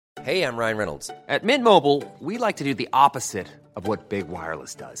Hey, I'm Ryan Reynolds. At Mint Mobile, we like to do the opposite of what Big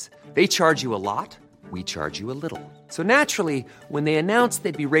Wireless does. They charge you a lot, we charge you a little. So naturally, when they announced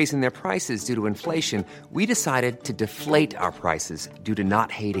they'd be raising their prices due to inflation, we decided to deflate our prices due to not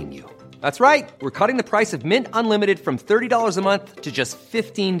hating you. That's right. We're cutting the price of Mint Unlimited from $30 a month to just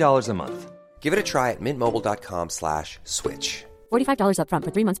 $15 a month. Give it a try at mintmobile.com/switch. $45 up front for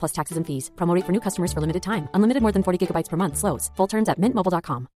 3 months plus taxes and fees. Promo rate for new customers for limited time. Unlimited more than 40 gigabytes per month. Slows full terms at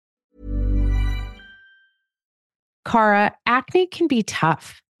mintmobile.com. Cara, acne can be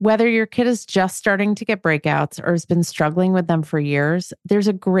tough. Whether your kid is just starting to get breakouts or has been struggling with them for years, there's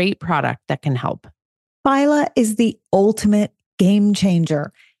a great product that can help. Phyla is the ultimate game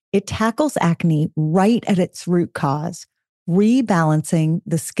changer. It tackles acne right at its root cause, rebalancing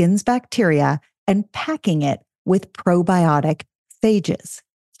the skin's bacteria and packing it with probiotic phages.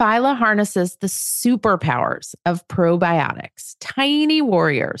 Phyla harnesses the superpowers of probiotics, tiny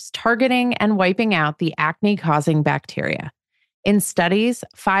warriors targeting and wiping out the acne-causing bacteria. In studies,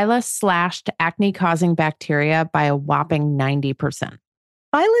 Phyla slashed acne-causing bacteria by a whopping 90%.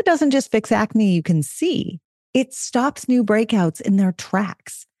 Phyla doesn't just fix acne you can see. It stops new breakouts in their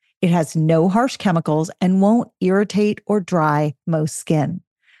tracks. It has no harsh chemicals and won't irritate or dry most skin.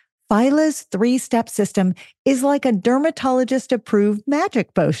 Phyla's 3-step system is like a dermatologist-approved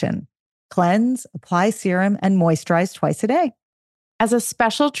magic potion. Cleanse, apply serum, and moisturize twice a day. As a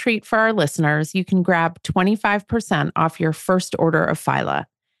special treat for our listeners, you can grab 25% off your first order of Phyla.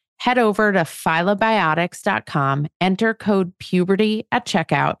 Head over to phylabiotics.com, enter code PUBERTY at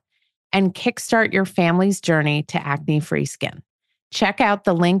checkout, and kickstart your family's journey to acne-free skin. Check out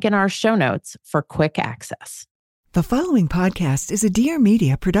the link in our show notes for quick access. The following podcast is a Dear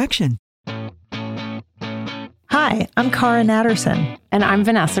Media production. Hi, I'm Cara Natterson. And I'm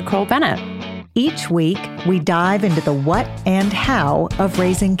Vanessa Kroll-Bennett. Each week, we dive into the what and how of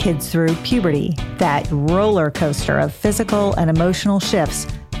raising kids through puberty, that roller coaster of physical and emotional shifts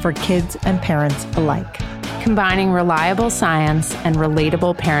for kids and parents alike. Combining reliable science and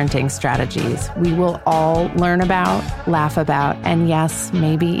relatable parenting strategies, we will all learn about, laugh about, and yes,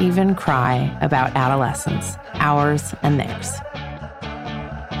 maybe even cry about adolescence, ours and theirs.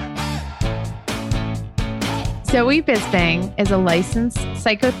 Zoe Bisbing is a licensed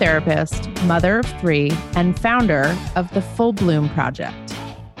psychotherapist, mother of 3, and founder of the Full Bloom Project,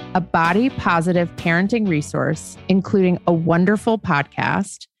 a body-positive parenting resource, including a wonderful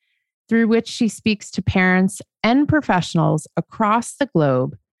podcast through which she speaks to parents and professionals across the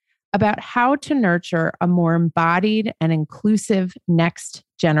globe about how to nurture a more embodied and inclusive next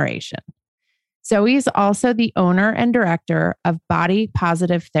generation. Zoe is also the owner and director of Body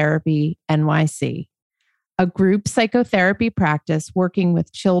Positive Therapy NYC, a group psychotherapy practice working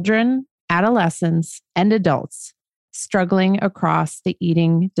with children, adolescents, and adults struggling across the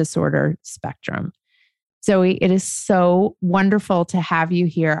eating disorder spectrum. Zoe, it is so wonderful to have you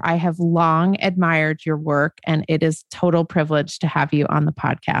here. I have long admired your work, and it is total privilege to have you on the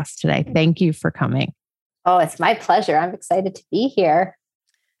podcast today. Thank you for coming. Oh, it's my pleasure. I'm excited to be here.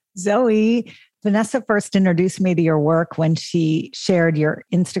 Zoe, Vanessa first introduced me to your work when she shared your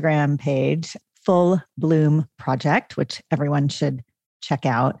Instagram page, Full Bloom Project, which everyone should check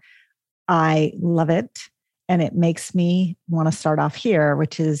out. I love it. And it makes me want to start off here,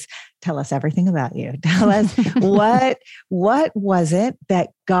 which is tell us everything about you. Tell us what was it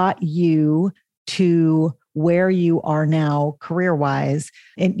that got you to where you are now career-wise?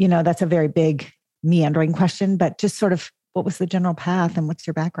 And, that's a very big meandering question, but just sort of what was the general path and what's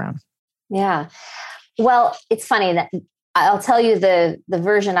your background? Yeah. Well, it's funny that I'll tell you the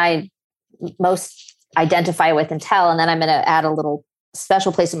version I most identify with and tell, and then I'm going to add a little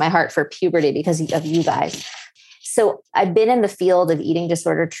special place in my heart for puberty because of you guys. So I've been in the field of eating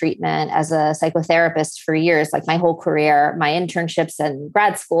disorder treatment as a psychotherapist for years, like my whole career, my internships and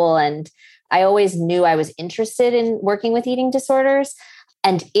grad school. And I always knew I was interested in working with eating disorders.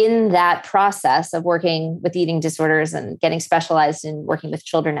 And in that process of working with eating disorders and getting specialized in working with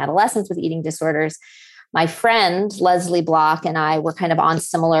children and adolescents with eating disorders, my friend, Leslie Block, and I were kind of on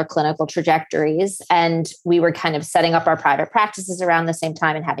similar clinical trajectories. And we were kind of setting up our private practices around the same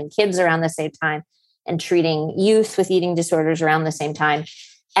time and having kids around the same time and treating youth with eating disorders around the same time.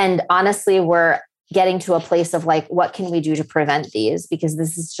 And honestly, we're getting to a place of like, what can we do to prevent these? Because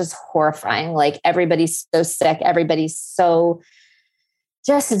this is just horrifying. Like everybody's so sick. Everybody's so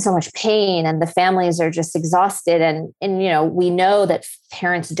just in so much pain and the families are just exhausted. And we know that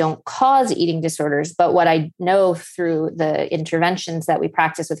parents don't cause eating disorders, but what I know through the interventions that we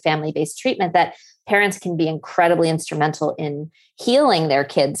practice with family-based treatment, that parents can be incredibly instrumental in healing their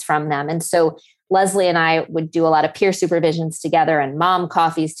kids from them. And so Leslie and I would do a lot of peer supervisions together and mom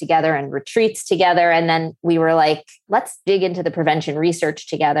coffees together and retreats together. And then we were like, let's dig into the prevention research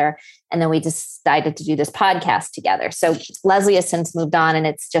together. And then we decided to do this podcast together. So Leslie has since moved on, and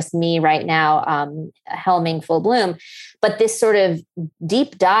it's just me right now, helming Full Bloom. But this sort of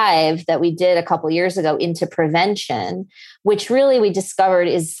deep dive that we did a couple of years ago into prevention, which really we discovered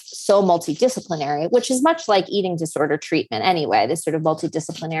is so multidisciplinary, which is much like eating disorder treatment anyway, this sort of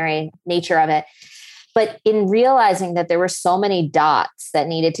multidisciplinary nature of it. But in realizing that there were so many dots that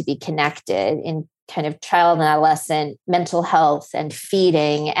needed to be connected in kind of child and adolescent mental health and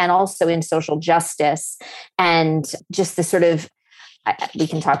feeding, and also in social justice, and just the sort of, we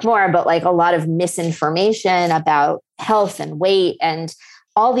can talk more, but like a lot of misinformation about health and weight and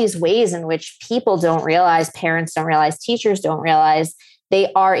all these ways in which people don't realize, parents don't realize, teachers don't realize they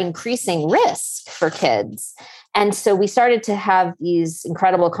are increasing risk for kids. And so we started to have these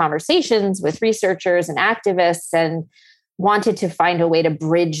incredible conversations with researchers and activists, and wanted to find a way to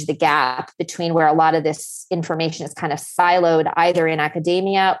bridge the gap between where a lot of this information is kind of siloed, either in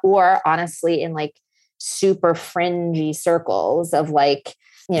academia or honestly in like super fringy circles of like,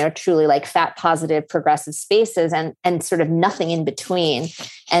 you know, truly like fat positive progressive spaces, and sort of nothing in between.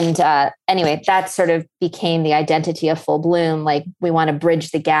 And anyway, that sort of became the identity of Full Bloom. Like, we want to bridge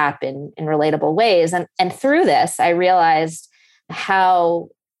the gap in relatable ways. And through this, I realized how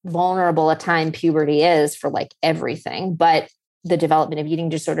vulnerable a time puberty is for like everything, but the development of eating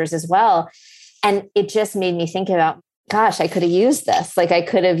disorders as well. And it just made me think about, gosh, I could have used this. Like, I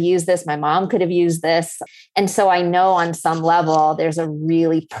could have used this. My mom could have used this. And so I know on some level, there's a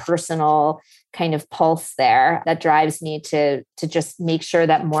really personal kind of pulse there that drives me to just make sure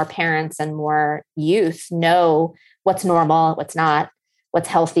that more parents and more youth know what's normal, what's not, what's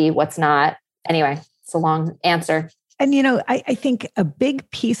healthy, what's not. Anyway, it's a long answer. And, you know, I think a big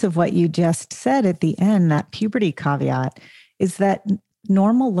piece of what you just said at the end, that puberty caveat, is that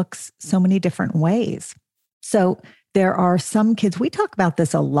normal looks so many different ways. So there are some kids, we talk about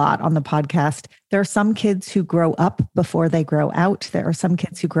this a lot on the podcast. There are some kids who grow up before they grow out. There are some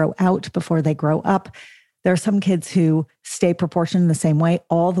kids who grow out before they grow up. There are some kids who stay proportioned in the same way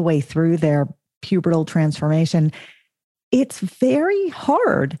all the way through their pubertal transformation. It's very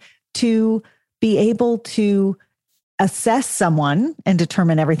hard to be able to assess someone and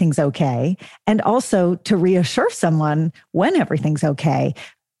determine everything's okay, and also to reassure someone when everything's okay.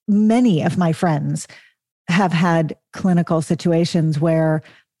 Many of my friends have had clinical situations where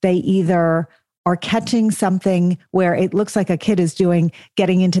they either are catching something where it looks like a kid is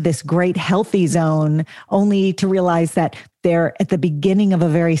getting into this great healthy zone, only to realize that they're at the beginning of a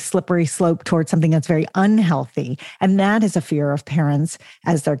very slippery slope towards something that's very unhealthy. And that is a fear of parents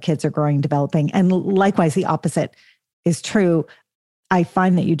as their kids are growing, developing. And likewise, the opposite is true. I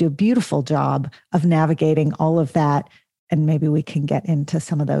find that you do a beautiful job of navigating all of that. And maybe we can get into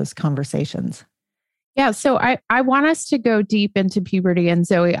some of those conversations. Yeah. So I want us to go deep into puberty. And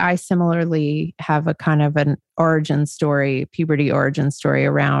Zoe, I similarly have a kind of an origin story, puberty origin story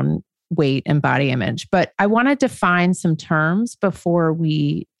around weight and body image. But I want to define some terms before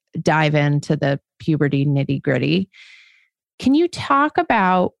we dive into the puberty nitty gritty. Can you talk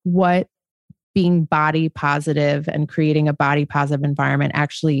about what being body positive and creating a body positive environment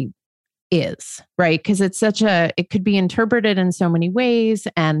actually is, right? Because it could be interpreted in so many ways.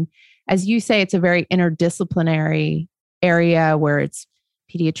 And as you say, it's a very interdisciplinary area where it's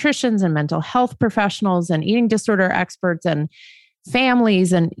pediatricians and mental health professionals and eating disorder experts and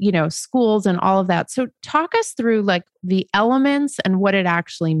families and, you know, schools and all of that. So talk us through like the elements and what it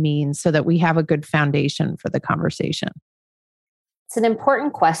actually means so that we have a good foundation for the conversation. It's an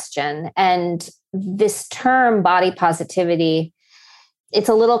important question. And this term body positivity, it's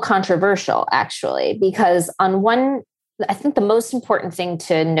a little controversial actually, because I think the most important thing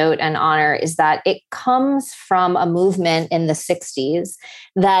to note and honor is that it comes from a movement in the 60s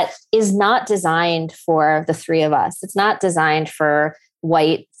that is not designed for the three of us. It's not designed for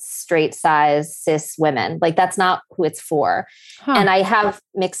white, straight size, cis women. Like, that's not who it's for. And I have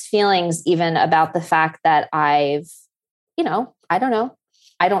mixed feelings even about the fact that I don't know.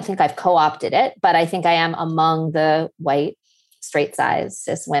 I don't think I've co-opted it, but I think I am among the white, straight size,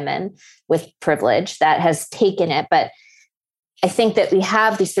 cis women with privilege that has taken it. But I think that we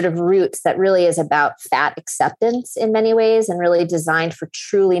have these sort of roots that really is about fat acceptance in many ways, and really designed for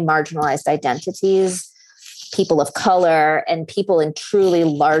truly marginalized identities, people of color, and people in truly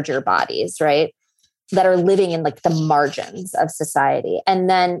larger bodies, right? That are living in like the margins of society. And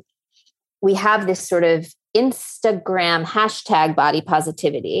then we have this sort of Instagram hashtag body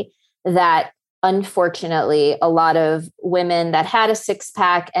positivity that unfortunately, a lot of women that had a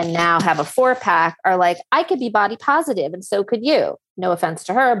 6-pack and now have a 4-pack are like, I could be body positive and so could you. No offense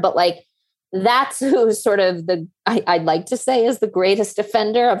to her, but like, that's who's sort of I'd like to say is the greatest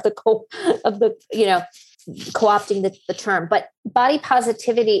offender of co-opting the term. But body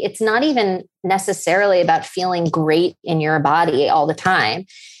positivity, it's not even necessarily about feeling great in your body all the time,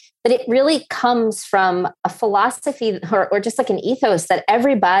 but it really comes from a philosophy or just like an ethos that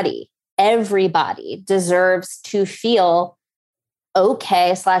everybody deserves to feel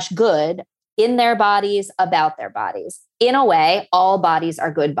okay/good in their bodies, about their bodies. In a way, all bodies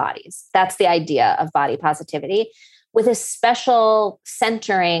are good bodies. That's the idea of body positivity, with a special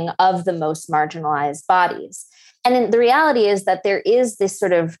centering of the most marginalized bodies. And then the reality is that there is this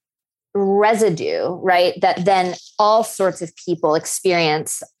sort of residue, right? That then all sorts of people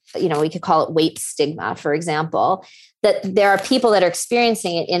experience, we could call it weight stigma, for example, that there are people that are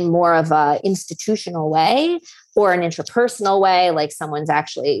experiencing it in more of an institutional way or an interpersonal way, like someone's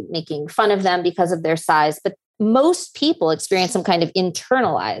actually making fun of them because of their size. But most people experience some kind of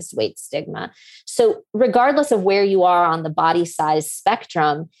internalized weight stigma. So regardless of where you are on the body size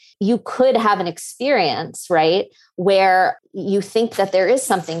spectrum, you could have an experience, right, where you think that there is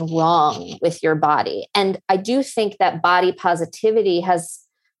something wrong with your body. And I do think that body positivity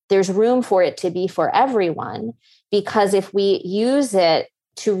there's room for it to be for everyone, because if we use it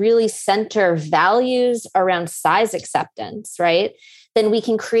to really center values around size acceptance, right, then we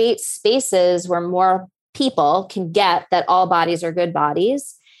can create spaces where more people can get that all bodies are good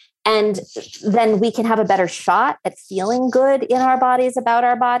bodies. And then we can have a better shot at feeling good in our bodies, about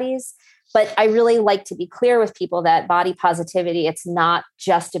our bodies. But I really like to be clear with people that body positivity, it's not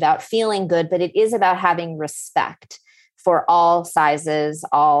just about feeling good, but it is about having respect for all sizes,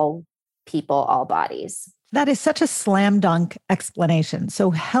 all people, all bodies. That is such a slam dunk explanation. So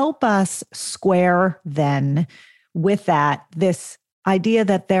help us square then with that, this idea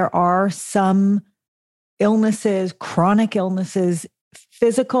that there are some illnesses, chronic illnesses,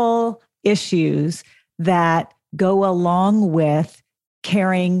 physical issues that go along with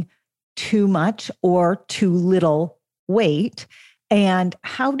carrying too much or too little weight. And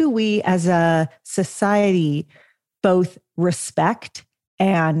how do we as a society both respect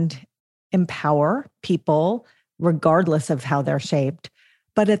and empower people regardless of how they're shaped,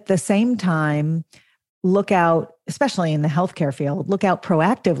 but at the same time, look out, especially in the healthcare field, look out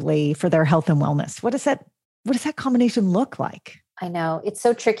proactively for their health and wellness? What does that combination look like? I know it's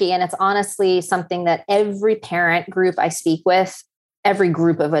so tricky. And it's honestly something that every parent group I speak with, every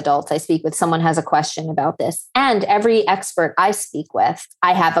group of adults I speak with, someone has a question about this. And every expert I speak with,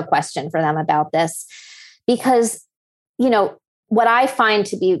 I have a question for them about this. Because, what I find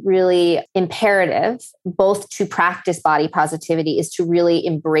to be really imperative, both to practice body positivity, is to really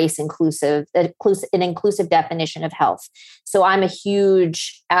embrace an inclusive definition of health. So I'm a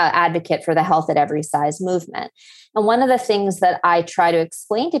huge advocate for the health at every size movement. And one of the things that I try to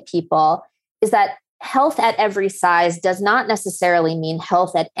explain to people is that health at every size does not necessarily mean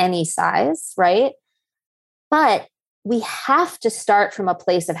health at any size, right? But we have to start from a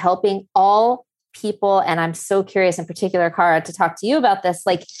place of helping all people. And I'm so curious in particular, Cara, to talk to you about this,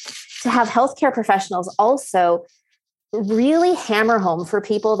 like to have healthcare professionals also really hammer home for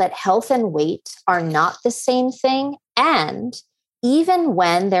people that health and weight are not the same thing. And even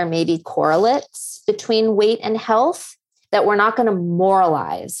when there may be correlates between weight and health, that we're not going to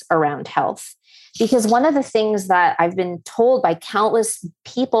moralize around health. Because one of the things that I've been told by countless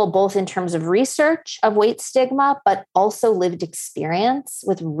people, both in terms of research of weight stigma, but also lived experience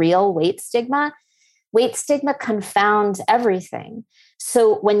with real weight stigma confounds everything.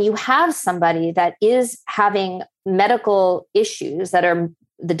 So when you have somebody that is having medical issues that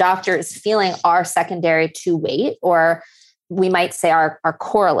the doctor is feeling are secondary to weight, or we might say are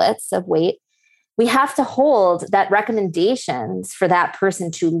correlates of weight, we have to hold that recommendations for that person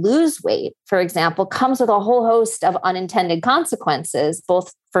to lose weight, for example, comes with a whole host of unintended consequences,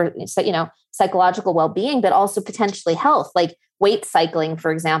 both for psychological well-being, but also potentially health. Like weight cycling,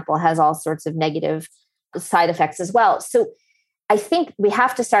 for example, has all sorts of negative side effects as well. So I think we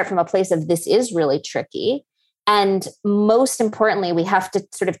have to start from a place of this is really tricky. And most importantly, we have to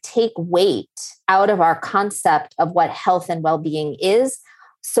sort of take weight out of our concept of what health and well-being is,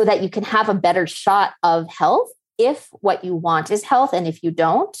 so that you can have a better shot of health if what you want is health, and if you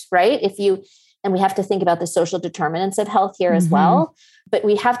don't, right? And we have to think about the social determinants of health here as well. But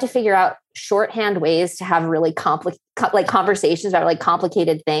we have to figure out shorthand ways to have really conversations about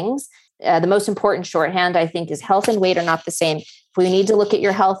complicated things. The most important shorthand, I think, is health and weight are not the same. If we need to look at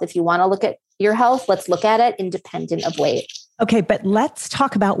your health, if you want to look at your health, let's look at it independent of weight. Okay, but let's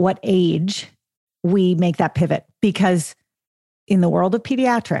talk about what age we make that pivot, because in the world of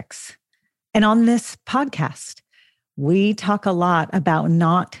pediatrics and on this podcast, we talk a lot about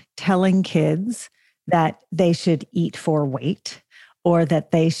not telling kids that they should eat for weight or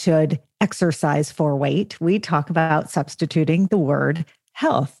that they should exercise for weight. We talk about substituting the word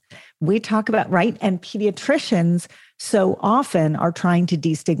health. We talk about, right? And pediatricians so often are trying to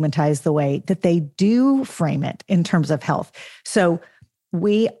destigmatize the way that they do frame it in terms of health. So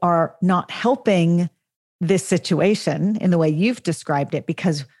we are not helping this situation in the way you've described it,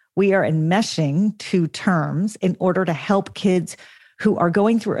 because we are enmeshing two terms in order to help kids who are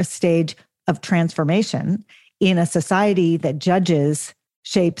going through a stage of transformation in a society that judges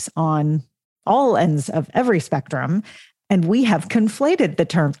shapes on all ends of every spectrum. And we have conflated the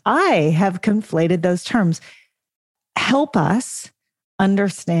terms. I have conflated those terms. Help us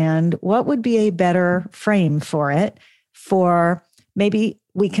understand what would be a better frame for it. For maybe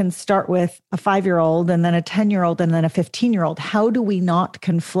we can start with a 5-year-old and then a 10-year-old and then a 15-year-old. How do we not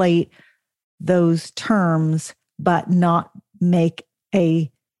conflate those terms, but not make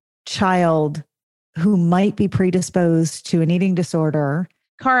a child who might be predisposed to an eating disorder?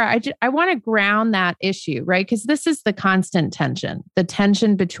 Cara, I want to ground that issue, right? Because this is the constant tension, the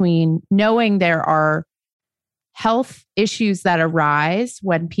tension between knowing there are health issues that arise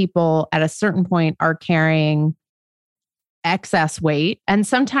when people at a certain point are carrying excess weight. And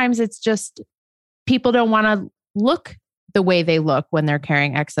sometimes it's just people don't want to look the way they look when they're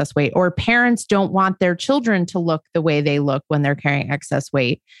carrying excess weight, or parents don't want their children to look the way they look when they're carrying excess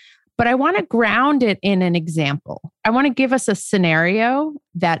weight. But I want to ground it in an example. I want to give us a scenario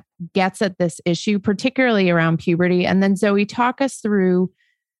that gets at this issue, particularly around puberty. And then Zoe, talk us through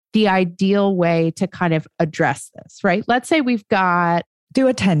the ideal way to kind of address this, right? Let's say we've got... Do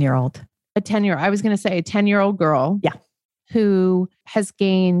a 10-year-old. A 10-year-old. I was going to say a 10-year-old girl. Yeah. Who has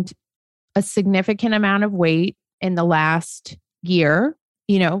gained a significant amount of weight in the last year,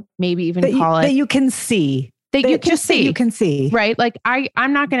 maybe even that you can see. That you can see. You can see. Right? Like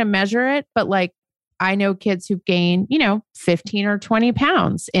I'm not going to measure it, but like I know kids who've gained, 15 or 20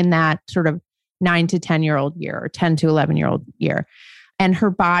 pounds in that sort of 9 to 10-year-old year or 10 to 11-year-old year. And her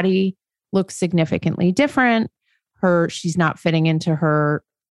body looks significantly different. She's not fitting into her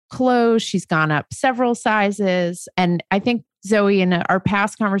clothes. She's gone up several sizes. And I think, Zoe, in our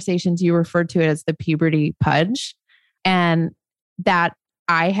past conversations, you referred to it as the puberty pudge, and that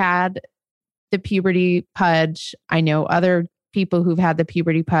I had the puberty pudge. I know other people who've had the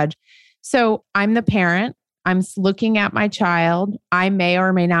puberty pudge. So I'm the parent. I'm looking at my child. I may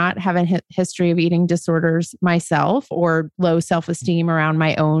or may not have a history of eating disorders myself or low self-esteem around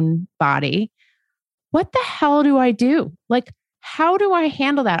my own body. What the hell do I do? Like, how do I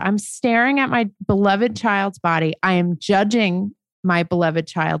handle that? I'm staring at my beloved child's body. I am judging my beloved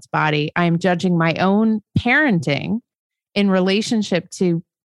child's body. I am judging my own parenting in relationship to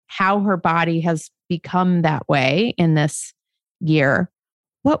how her body has become that way in this year.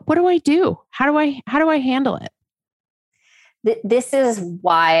 What do I do? How do I handle it? This is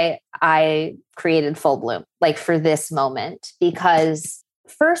why I created Full Bloom, like for this moment, because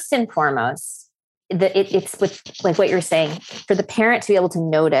first and foremost, it's with like what you're saying, for the parent to be able to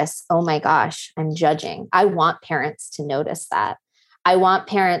notice, oh my gosh, I'm judging. I want parents to notice that. I want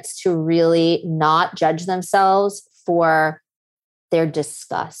parents to really not judge themselves for their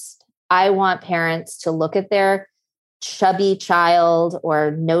disgust. I want parents to look at their chubby child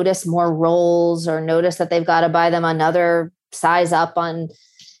or notice more rolls or notice that they've got to buy them another size up on.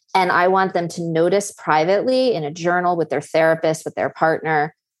 And I want them to notice privately in a journal with their therapist, with their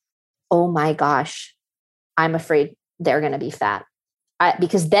partner, oh my gosh, I'm afraid they're going to be fat.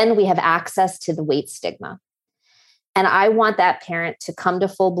 Because then we have access to the weight stigma. And I want that parent to come to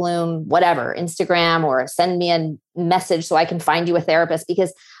Full Bloom, whatever, Instagram, or send me a message so I can find you a therapist,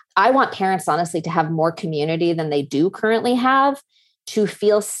 because I want parents, honestly, to have more community than they do currently have, to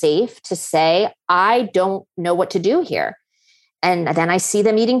feel safe to say, I don't know what to do here. And then I see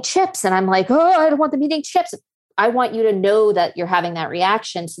them eating chips and I'm like, oh, I don't want them eating chips. I want you to know that you're having that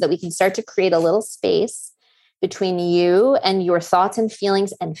reaction so that we can start to create a little space between you and your thoughts and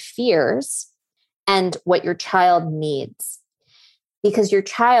feelings and fears and what your child needs. Because your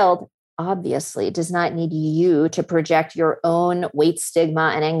child obviously does not need you to project your own weight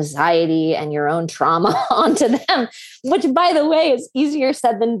stigma and anxiety and your own trauma onto them, which, by the way, is easier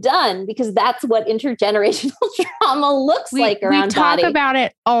said than done, because that's what intergenerational trauma looks like around We talk body. about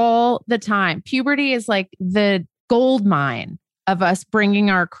it all the time. Puberty is like the gold mine of us bringing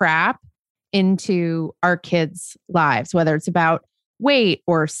our crap into our kids' lives, whether it's about weight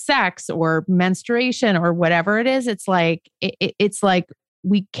or sex or menstruation or whatever it is. It's like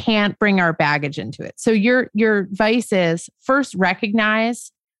we can't bring our baggage into it. So your advice is first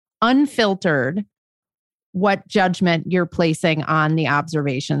recognize unfiltered what judgment you're placing on the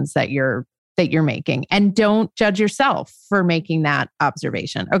observations that you're making, and don't judge yourself for making that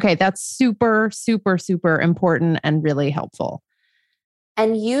observation. Okay, that's super, super, super important and really helpful.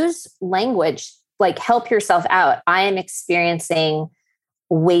 And use language, like help yourself out. I am experiencing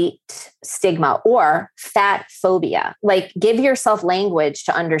weight stigma or fat phobia. Like give yourself language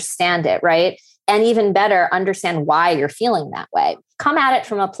to understand it, right? And even better, understand why you're feeling that way. Come at it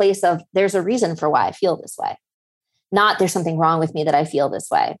from a place of there's a reason for why I feel this way. Not there's something wrong with me that I feel this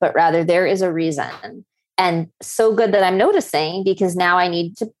way, but rather there is a reason. And so good that I'm noticing, because now I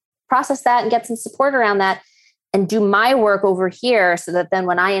need to process that and get some support around that and do my work over here so that then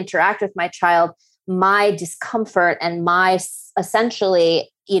when I interact with my child, my discomfort and my essentially,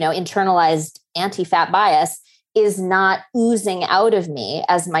 internalized anti-fat bias is not oozing out of me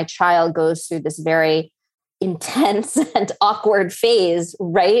as my child goes through this very intense and awkward phase,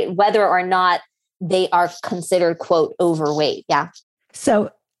 right? Whether or not they are considered, quote, overweight. Yeah.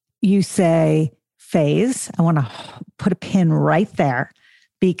 So you say phase. I want to put a pin right there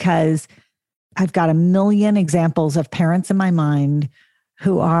because I've got a million examples of parents in my mind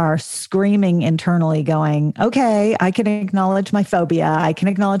who are screaming internally going, okay, I can acknowledge my phobia. I can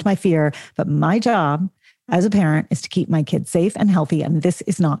acknowledge my fear, but my job as a parent is to keep my kids safe and healthy. And this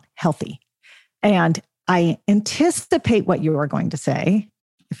is not healthy. And I anticipate what you are going to say,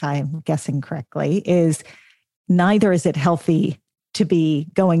 if I'm guessing correctly, is neither is it healthy to be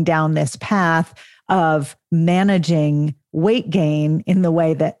going down this path of managing weight gain in the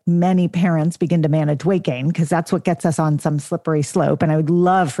way that many parents begin to manage weight gain, because that's what gets us on some slippery slope. And I would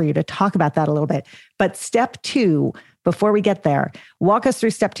love for you to talk about that a little bit. But step 2, before we get there, walk us through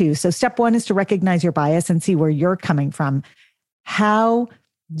step 2. So step 1 is to recognize your bias and see where you're coming from. How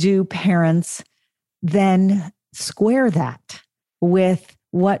do parents then square that with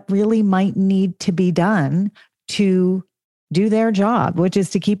what really might need to be done to do their job, which is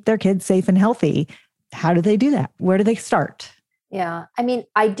to keep their kids safe and healthy? How do they do that? Where do they start? Yeah. I mean,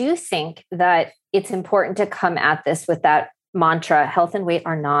 I do think that it's important to come at this with that mantra, health and weight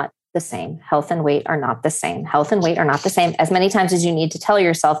are not the same. Health and weight are not the same. Health and weight are not the same, as many times as you need to tell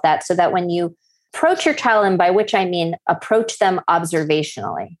yourself that, so that when you approach your child, and by which I mean approach them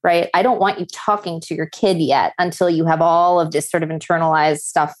observationally, right? I don't want you talking to your kid yet until you have all of this sort of internalized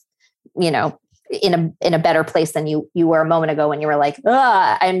stuff, in a better place than you were a moment ago when you were like,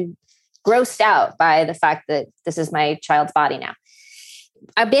 I'm grossed out by the fact that this is my child's body now.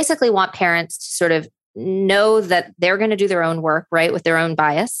 I basically want parents to sort of know that they're going to do their own work, right, with their own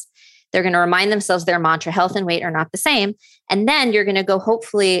bias. They're going to remind themselves their mantra, health and weight are not the same. And then you're going to go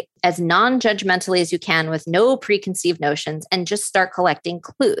hopefully as non-judgmentally as you can with no preconceived notions and just start collecting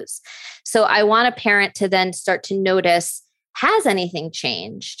clues. So I want a parent to then start to notice, has anything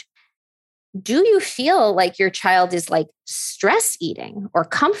changed? Do you feel like your child is like stress eating or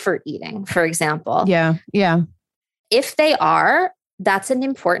comfort eating, for example? Yeah. Yeah. If they are, that's an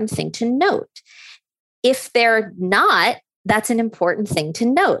important thing to note. If they're not, that's an important thing to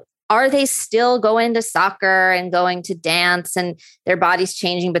note. Are they still going to soccer and going to dance and their body's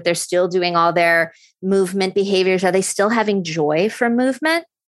changing, but they're still doing all their movement behaviors? Are they still having joy from movement?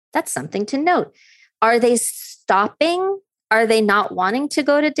 That's something to note. Are they stopping? Are they not wanting to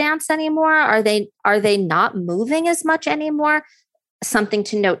go to dance anymore? Are they not moving as much anymore? Something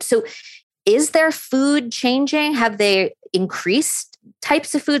to note. So is their food changing? Have they increased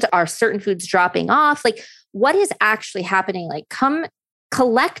types of foods? Are certain foods dropping off? Like, what is actually happening? Like, come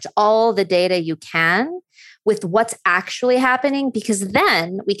collect all the data you can with what's actually happening, because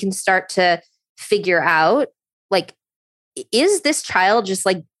then we can start to figure out, like, is this child just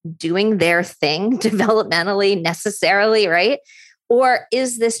like doing their thing developmentally necessarily, right? Or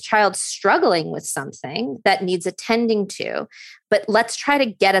is this child struggling with something that needs attending to? But let's try to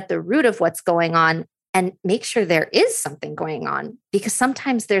get at the root of what's going on and make sure there is something going on, because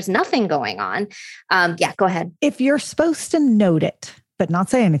sometimes there's nothing going on. Go ahead. If you're supposed to note it, but not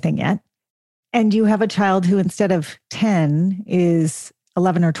say anything yet, and you have a child who instead of 10 is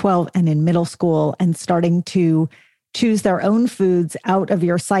 11 or 12 and in middle school and starting to choose their own foods out of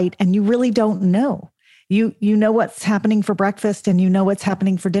your sight, and you really don't know. You know what's happening for breakfast and you know what's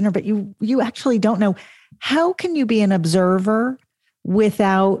happening for dinner, but you actually don't know. How can you be an observer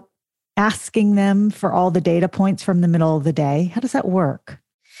without asking them for all the data points from the middle of the day? How does that work?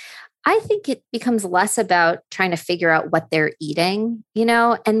 I think it becomes less about trying to figure out what they're eating,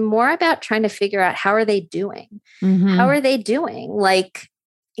 and more about trying to figure out how are they doing? Mm-hmm. How are they doing? Like,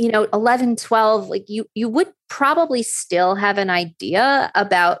 11, 12, like you would probably still have an idea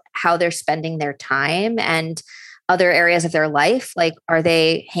about how they're spending their time and other areas of their life. Like, are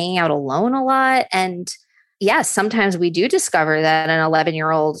they hanging out alone a lot? And yes, sometimes we do discover that an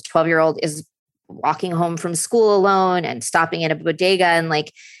 11-year-old, 12-year-old is walking home from school alone and stopping at a bodega and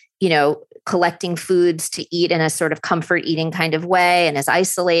collecting foods to eat in a sort of comfort eating kind of way and is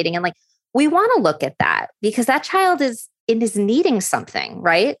isolating. And we want to look at that because that child is needing something,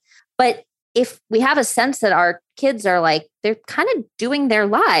 right? But if we have a sense that our kids are they're kind of doing their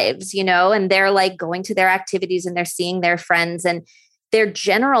lives, and they're going to their activities and they're seeing their friends and their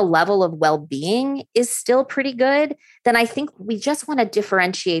general level of well-being is still pretty good, then I think we just want to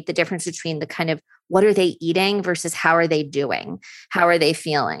differentiate the difference between the kind of what are they eating versus how are they doing? How are they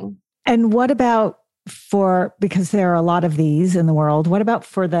feeling? And what about because there are a lot of these in the world, what about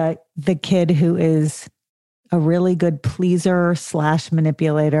for the kid who is a really good pleaser /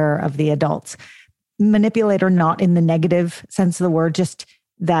 manipulator of the adults? Manipulator, not in the negative sense of the word, just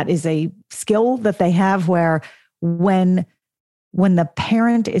that is a skill that they have where when the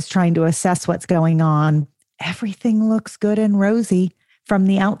parent is trying to assess what's going on, everything looks good and rosy from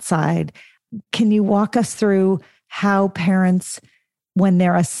the outside. Can you walk us through how parents, when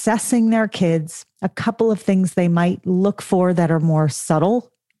they're assessing their kids, a couple of things they might look for that are more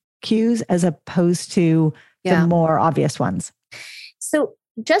subtle cues as opposed to the more obvious ones? So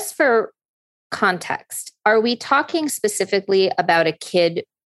just for context, are we talking specifically about a kid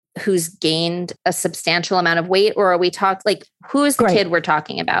who's gained a substantial amount of weight, or are we who is the kid we're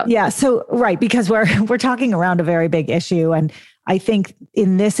talking about? Yeah. So, right. Because we're talking around a very big issue. And I think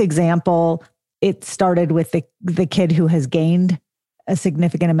in this example, it started with the kid who has gained a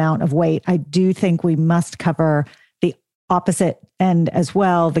significant amount of weight. I do think we must cover the opposite end as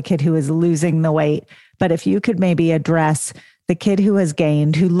well, the kid who is losing the weight. But if you could maybe address the kid who has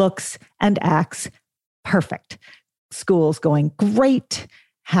gained, who looks and acts perfect. School's going great,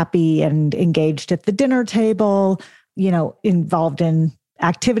 happy and engaged at the dinner table, involved in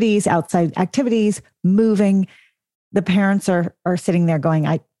activities, outside activities, moving. The parents are sitting there going,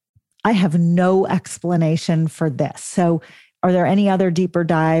 I have no explanation for this. So are there any other deeper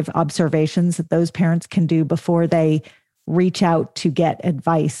dive observations that those parents can do before they reach out to get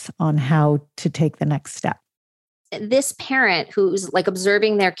advice on how to take the next step? This parent who's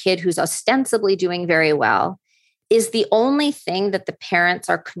observing their kid who's ostensibly doing very well, is the only thing that the parents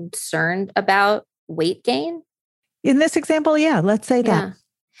are concerned about weight gain? In this example, yeah, let's say that.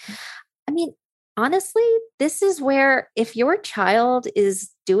 I mean, honestly, this is where if your child is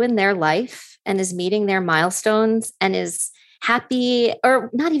doing their life and is meeting their milestones and is happy, or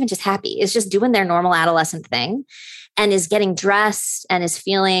not even just happy, is just doing their normal adolescent thing and is getting dressed and is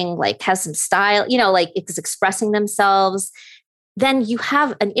feeling has some style, is expressing themselves, then you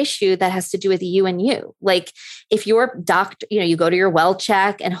have an issue that has to do with you and you. If your doctor, you go to your well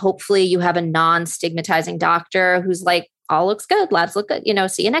check and hopefully you have a non-stigmatizing doctor who's all looks good, labs look good,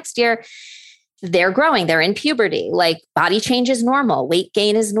 see you next year. They're growing, they're in puberty, body change is normal, weight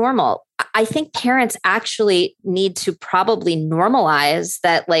gain is normal. I think parents actually need to probably normalize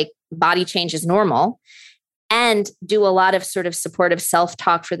that body change is normal and do a lot of sort of supportive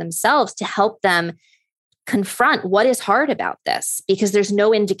self-talk for themselves to help them confront what is hard about this, because there's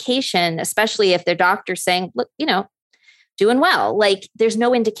no indication, especially if their doctor's saying, look, doing well, there's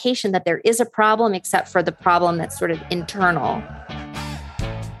no indication that there is a problem except for the problem that's sort of internal.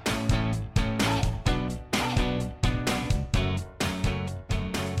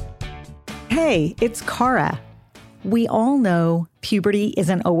 Hey, it's Cara. We all know puberty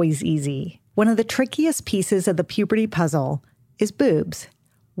isn't always easy. One of the trickiest pieces of the puberty puzzle is boobs.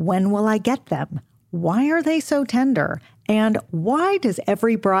 When will I get them? Why are they so tender? And why does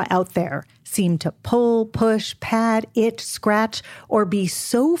every bra out there seem to pull, push, pad, itch, scratch, or be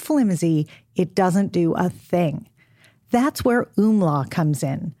so flimsy it doesn't do a thing? That's where Oomla comes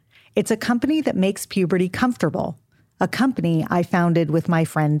in. It's a company that makes puberty comfortable, a company I founded with my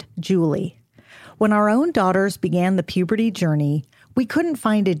friend Julie. When our own daughters began the puberty journey, we couldn't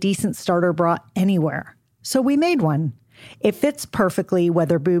find a decent starter bra anywhere, so we made one. It fits perfectly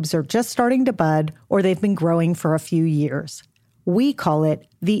whether boobs are just starting to bud or they've been growing for a few years. We call it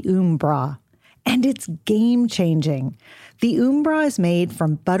the Bra, and it's game-changing. The Bra is made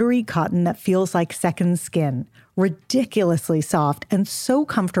from buttery cotton that feels like second skin, ridiculously soft and so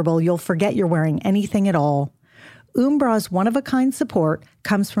comfortable you'll forget you're wearing anything at all. Bra's one-of-a-kind support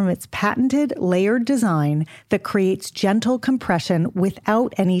comes from its patented layered design that creates gentle compression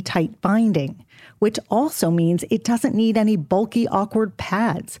without any tight binding, which also means it doesn't need any bulky, awkward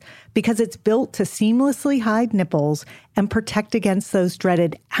pads because it's built to seamlessly hide nipples and protect against those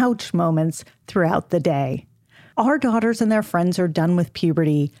dreaded ouch moments throughout the day. Our daughters and their friends are done with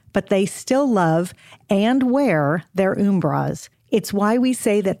puberty, but they still love and wear their bras. It's why we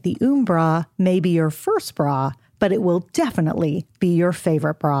say that the bra may be your first bra, but it will definitely be your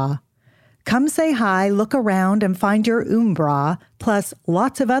favorite bra. Come say hi, look around, and find your bra, plus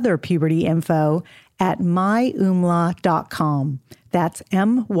lots of other puberty info at myoomla.com. That's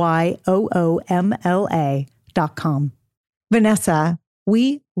MYOOMLA.com. Vanessa,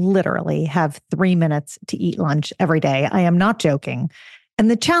 we literally have 3 minutes to eat lunch every day. I am not joking. And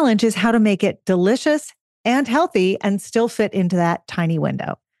the challenge is how to make it delicious and healthy and still fit into that tiny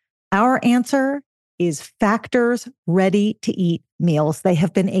window. Our answer is Factor's ready-to-eat meals. They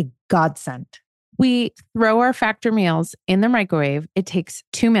have been a godsend. We throw our Factor meals in the microwave. It takes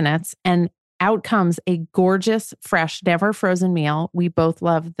 2 minutes and out comes a gorgeous, fresh, never frozen meal. We both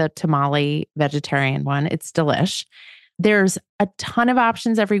love the tamale vegetarian one. It's delish. There's a ton of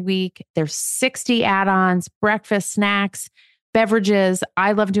options every week. There's 60 add-ons, breakfast, snacks, beverages.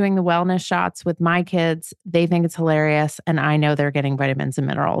 I love doing the wellness shots with my kids. They think it's hilarious. And I know they're getting vitamins and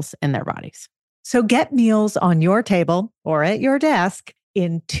minerals in their bodies. So get meals on your table or at your desk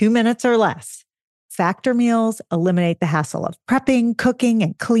in 2 minutes or less. Factor meals eliminate the hassle of prepping, cooking,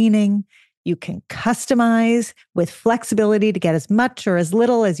 and cleaning. You can customize with flexibility to get as much or as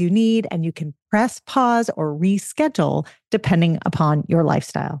little as you need, and you can press pause or reschedule depending upon your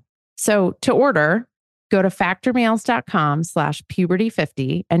lifestyle. So to order, go to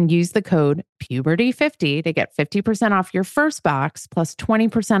factormeals.com/puberty50 and use the code puberty50 to get 50% off your first box plus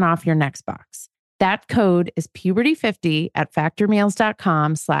 20% off your next box. That code is puberty50 at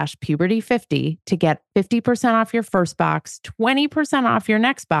factormeals.com/puberty50 to get 50% off your first box, 20% off your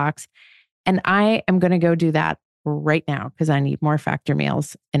next box. And I am going to go do that right now because I need more Factor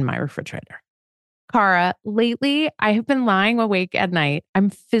meals in my refrigerator. Cara, lately I have been lying awake at night. I'm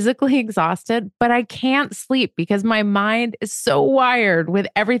physically exhausted, but I can't sleep because my mind is so wired with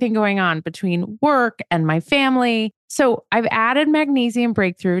everything going on between work and my family. So I've added Magnesium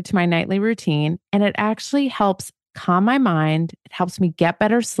Breakthrough to my nightly routine, and it actually helps calm my mind. It helps me get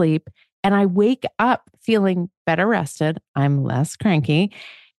better sleep, and I wake up feeling better rested. I'm less cranky,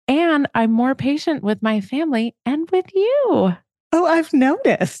 and I'm more patient with my family and with you. Oh, I've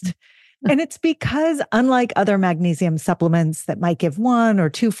noticed. And it's because unlike other magnesium supplements that might give 1 or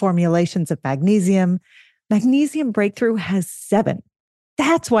 2 formulations of magnesium, Magnesium Breakthrough has 7.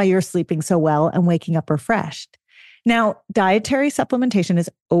 That's why you're sleeping so well and waking up refreshed. Now, dietary supplementation is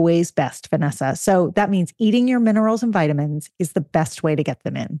always best, Vanessa. So that means eating your minerals and vitamins is the best way to get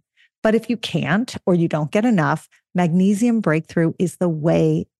them in. But if you can't or you don't get enough, Magnesium Breakthrough is the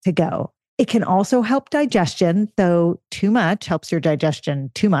way to go. It can also help digestion, though too much helps your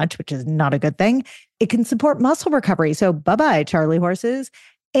digestion too much, which is not a good thing. It can support muscle recovery. So bye-bye, Charlie horses.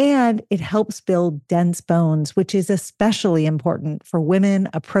 And it helps build dense bones, which is especially important for women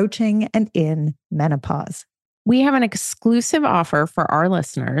approaching and in menopause. We have an exclusive offer for our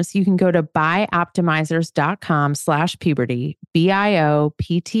listeners. You can go to bioptimizers.com/puberty,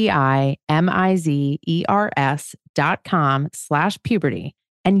 bioptimizers.com/puberty.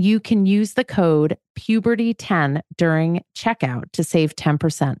 And you can use the code PUBERTY10 during checkout to save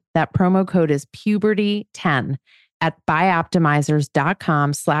 10%. That promo code is PUBERTY10 at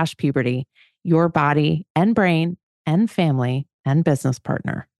bioptimizers.com/puberty. Your body and brain and family and business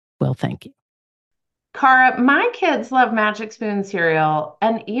partner will thank you. Cara, my kids love Magic Spoon cereal,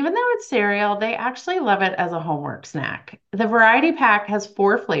 and even though it's cereal, they actually love it as a homework snack. The variety pack has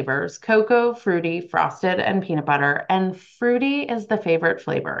 4 flavors: cocoa, fruity, frosted, and peanut butter, and fruity is the favorite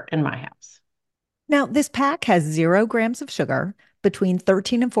flavor in my house. Now, this pack has 0 grams of sugar, between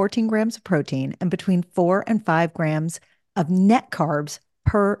 13 and 14 grams of protein, and between 4 and 5 grams of net carbs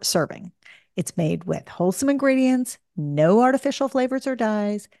per serving. It's made with wholesome ingredients, no artificial flavors or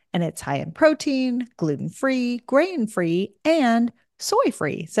dyes, and it's high in protein, gluten-free, grain-free, and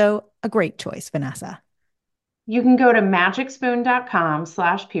soy-free. So a great choice, Vanessa. You can go to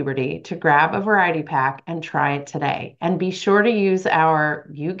magicspoon.com/puberty to grab a variety pack and try it today. And be sure to use our,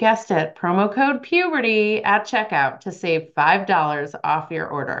 you guessed it, promo code PUBERTY at checkout to save $5 off your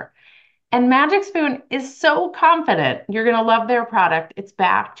order. And Magic Spoon is so confident you're going to love their product. It's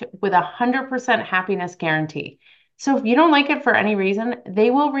backed with a 100% happiness guarantee. So if you don't like it for any reason,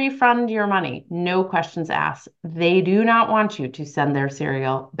 they will refund your money. No questions asked. They do not want you to send their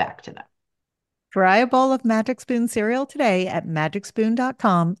cereal back to them. Try a bowl of Magic Spoon cereal today at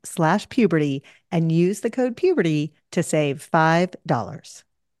magicspoon.com/puberty and use the code PUBERTY to save $5.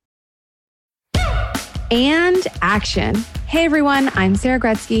 and action. Hey everyone, I'm Sarah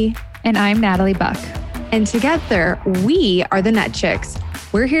Gretzky. And I'm Natalie Buck. And together, we are the Net Chicks.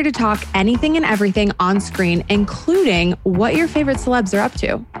 We're here to talk anything and everything on screen, including what your favorite celebs are up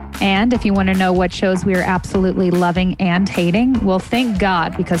to. And if you want to know what shows we are absolutely loving and hating, well, thank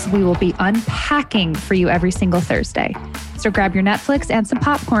God, because we will be unpacking for you every single Thursday. So grab your Netflix and some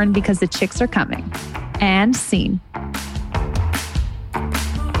popcorn because the chicks are coming. And scene.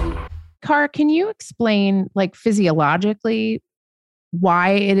 Car, can you explain, like, physiologically why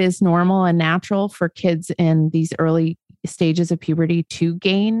it is normal and natural for kids in these early stages of puberty to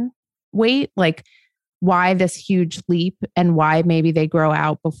gain weight? Like, why this huge leap and why maybe they grow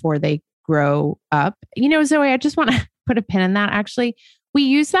out before they grow up? You know, Zoe, I just want to put a pin in that. Actually, we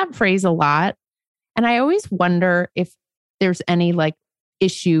use that phrase a lot. And I always wonder if there's any like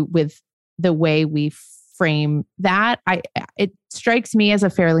issue with the way we frame that. It strikes me as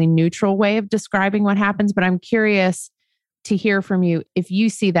a fairly neutral way of describing what happens, but I'm curious to hear from you if you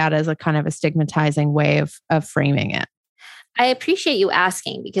see that as a kind of a stigmatizing way of framing it. I appreciate you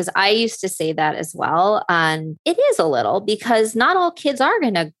asking because I used to say that as well. And it is a little because not all kids are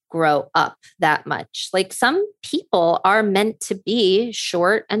going to grow up that much. Like some people are meant to be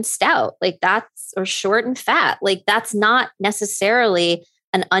short and stout, or short and fat. Like that's not necessarily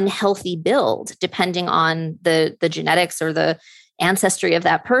an unhealthy build depending on the genetics or the ancestry of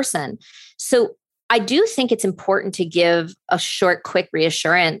that person. So I do think it's important to give a short, quick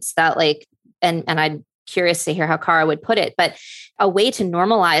reassurance that and I'm curious to hear how Cara would put it, but a way to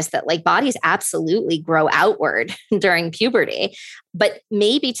normalize that bodies absolutely grow outward during puberty, but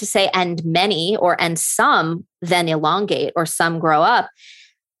maybe to say, and many and some then elongate or some grow up,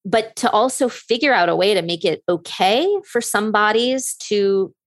 but to also figure out a way to make it okay for some bodies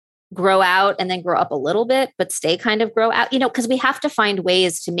to grow out and then grow up a little bit, but stay kind of grow out, because we have to find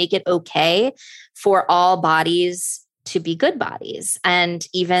ways to make it okay for all bodies to be good bodies and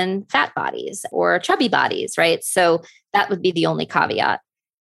even fat bodies or chubby bodies, right? So that would be the only caveat.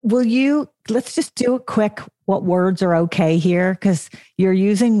 Let's just do a quick, what words are okay here? Because you're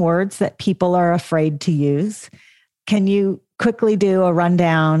using words that people are afraid to use. Can you quickly do a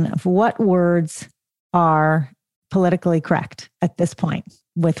rundown of what words are politically correct at this point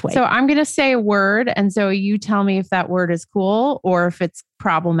with weight? So I'm going to say a word. And Zoe, you tell me if that word is cool or if it's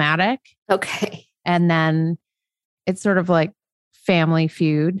problematic. Okay. And then it's sort of like Family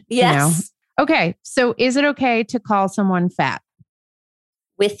Feud. Yes. Okay. So is it okay to call someone fat?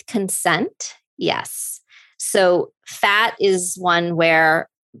 With consent, yes. So fat is one where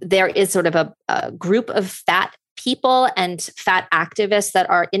there is sort of a group of fat people and fat activists that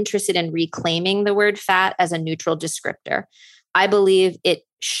are interested in reclaiming the word fat as a neutral descriptor. I believe it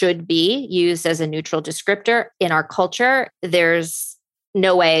should be used as a neutral descriptor. In our culture, there's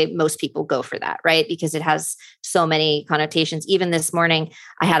no way most people go for that, right? Because it has so many connotations. Even this morning,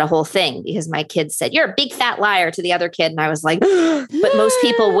 I had a whole thing because my kid said, "You're a big fat liar" to the other kid. And I was like, but most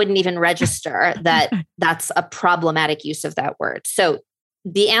people wouldn't even register that that's a problematic use of that word. So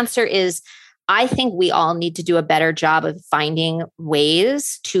the answer is, I think we all need to do a better job of finding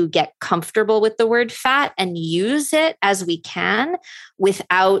ways to get comfortable with the word fat and use it as we can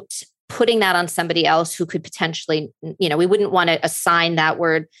without putting that on somebody else who could potentially, we wouldn't want to assign that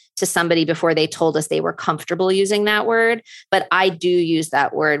word to somebody before they told us they were comfortable using that word. But I do use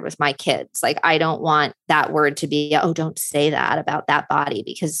that word with my kids. I don't want that word to be, oh, don't say that about that body,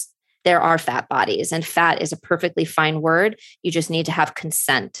 because there are fat bodies and fat is a perfectly fine word. You just need to have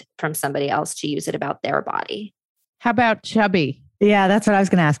consent from somebody else to use it about their body. How about chubby? Yeah, that's what I was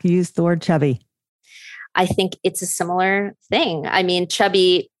going to ask. You used the word chubby. I think it's a similar thing. I mean,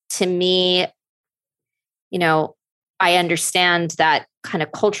 chubby, to me, I understand that kind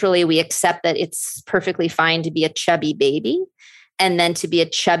of culturally we accept that it's perfectly fine to be a chubby baby. And then to be a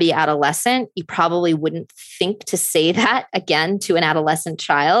chubby adolescent, you probably wouldn't think to say that again to an adolescent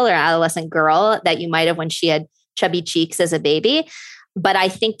child or adolescent girl that you might have when she had chubby cheeks as a baby. But I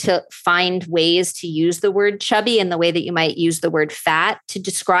think to find ways to use the word chubby in the way that you might use the word fat to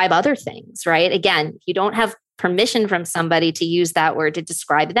describe other things, right? Again, you don't have permission from somebody to use that word to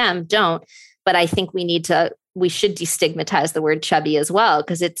describe them, don't. But I think we should destigmatize the word chubby as well,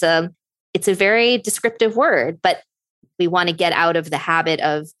 because it's a very descriptive word, but we want to get out of the habit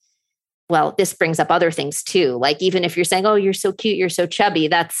of, well, this brings up other things too. Like even if you're saying, oh, you're so cute, you're so chubby,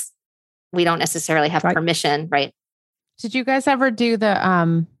 we don't necessarily have permission, right? Did you guys ever do the,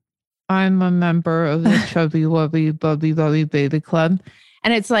 I'm a member of the Chubby Wubby Bubby Bubby Baby Club?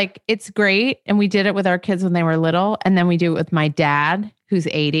 And it's great. And we did it with our kids when they were little. And then we do it with my dad, who's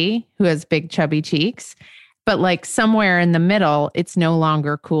 80, who has big chubby cheeks. But like somewhere in the middle, it's no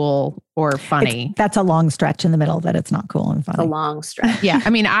longer cool or funny. That's a long stretch in the middle that it's not cool and funny. It's a long stretch. Yeah.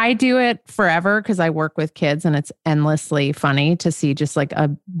 I mean, I do it forever because I work with kids and it's endlessly funny to see just like a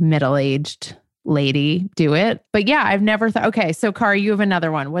middle-aged lady do it. But yeah, I've never thought, okay, so Cara, you have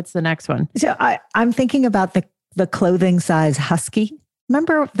another one. What's the next one? So I'm thinking about the clothing size husky.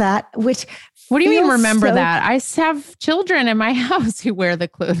 Remember that? What do you mean remember that? I have children in my house who wear the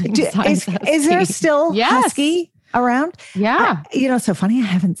clothing size husky. Is there still husky around? Yeah. So funny. I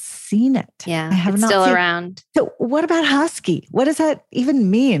haven't seen it. Yeah, I have it's not still seen around. So what about husky? What does that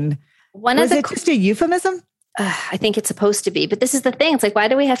even mean? Was it just a euphemism? I think it's supposed to be. But this is the thing. It's like, why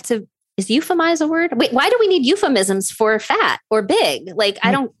do we have to... Is euphemize a word? Wait, why do we need euphemisms for fat or big? Like,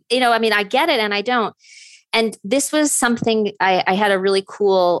 I don't, I mean, I get it and I don't. And this was something I had a really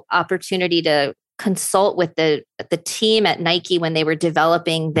cool opportunity to consult with the team at Nike when they were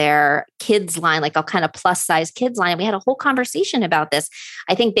developing their kids line, like a kind of plus size kids line. We had a whole conversation about this.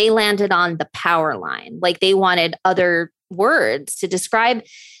 I think they landed on the power line. Like they wanted other words to describe.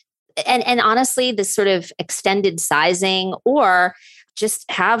 And honestly, this sort of extended sizing or just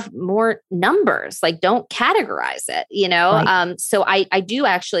have more numbers, like don't categorize it, Right. So I do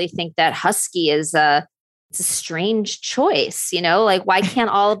actually think that husky is it's a strange choice, like why can't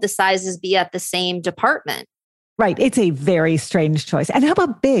all of the sizes be at the same department? Right. It's a very strange choice. And how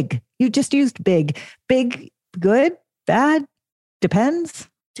about big? You just used big. Big, good, bad, depends.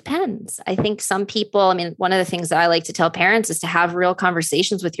 Depends. I think some people, one of the things that I like to tell parents is to have real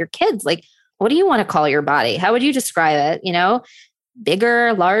conversations with your kids. Like, what do you want to call your body? How would you describe it?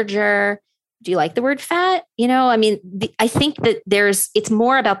 Bigger, larger? Do you like the word fat? I think that it's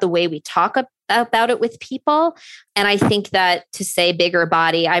more about the way we talk about it with people. And I think that to say bigger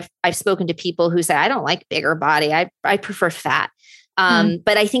body, I've spoken to people who say, I don't like bigger body. I prefer fat.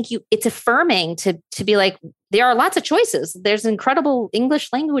 But I think it's affirming to be like, there are lots of choices. There's incredible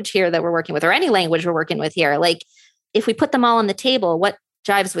English language here that we're working with, or any language we're working with here. Like if we put them all on the table, what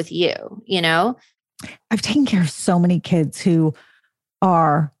jives with you, I've taken care of so many kids who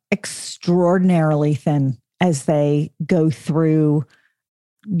are extraordinarily thin as they go through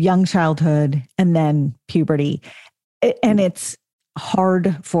young childhood and then puberty. And it's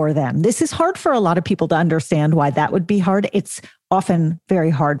hard for them. This is hard for a lot of people to understand why that would be hard. It's often very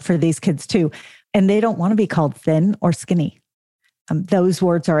hard for these kids too. And they don't want to be called thin or skinny. Those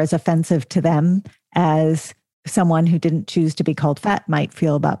words are as offensive to them as someone who didn't choose to be called fat might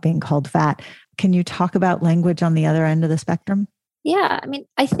feel about being called fat. Can you talk about language on the other end of the spectrum? Yeah.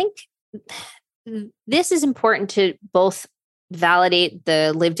 I think this is important to both validate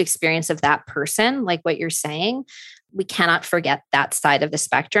the lived experience of that person, like what you're saying. We cannot forget that side of the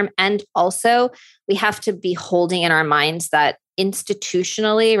spectrum. And also we have to be holding in our minds that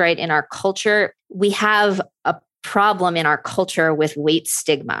institutionally, right, in our culture, we have a problem in our culture with weight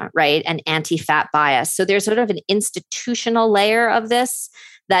stigma, right, and anti-fat bias. So there's sort of an institutional layer of this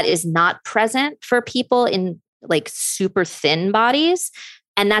that is not present for people in like super thin bodies.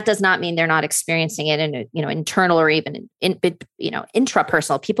 And that does not mean they're not experiencing it in, internal or even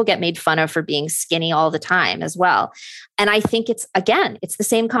intrapersonal. People get made fun of for being skinny all the time as well. And I think it's the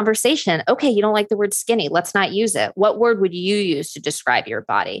same conversation. Okay, you don't like the word skinny. Let's not use it. What word would you use to describe your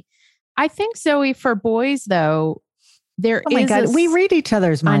body? I think, Zoe, for boys, though, there is... God, we read each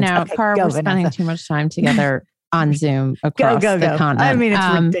other's minds. I know, okay, Cara, we're spending too much time together on Zoom across the continent.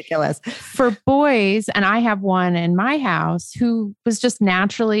 It's ridiculous. For boys, and I have one in my house who was just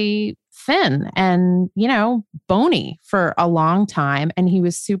naturally thin and, bony for a long time. And he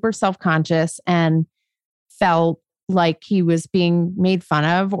was super self-conscious and felt like he was being made fun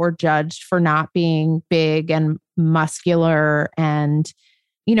of or judged for not being big and muscular. And,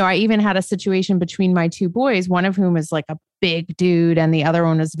 I even had a situation between my two boys, one of whom is like a big dude and the other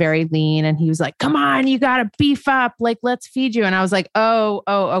one was very lean. And he was like, come on, you got to beef up. Like, let's feed you. And I was like, oh,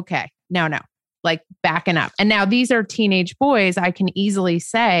 okay. No, like backing up. And now these are teenage boys. I can easily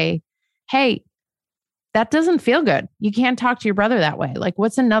say, hey, that doesn't feel good. You can't talk to your brother that way. Like,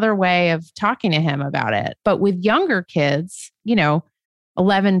 what's another way of talking to him about it? But with younger kids,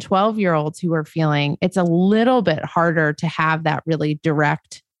 11, 12-year-olds who are feeling, it's a little bit harder to have that really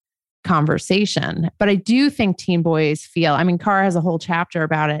direct conversation. But I do think teen boys feel, Cara has a whole chapter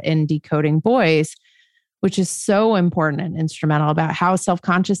about it in Decoding Boys, which is so important and instrumental about how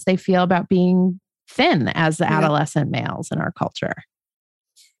self-conscious they feel about being thin as the adolescent males in our culture.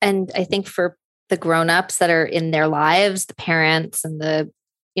 And I think for the grownups that are in their lives, the parents and the,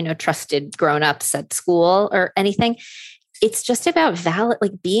 trusted grownups at school or anything, it's just about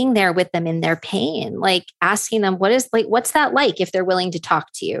being there with them in their pain, like asking them, what's that like if they're willing to talk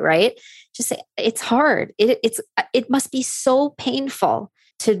to you, right? just say, it's hard. It must be so painful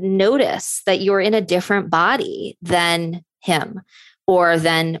to notice that you're in a different body than him or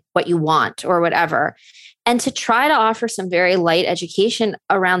than what you want or whatever. And to try to offer some very light education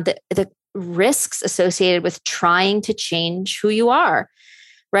around the risks associated with trying to change who you are,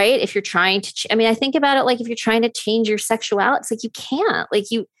 right? If you're trying to, I think about it like if you're trying to change your sexuality, it's like you can't,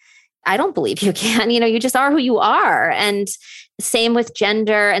 I don't believe you can, you just are who you are. And same with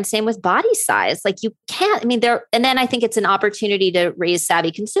gender and same with body size. Like you can't, and then I think it's an opportunity to raise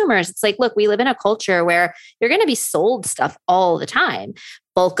savvy consumers. It's like, look, we live in a culture where you're going to be sold stuff all the time.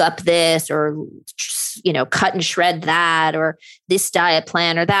 Bulk up this or, cut and shred that or this diet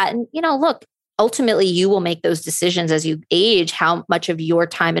plan or that. And, look, ultimately you will make those decisions as you age, how much of your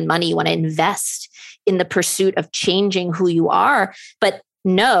time and money you want to invest in the pursuit of changing who you are. But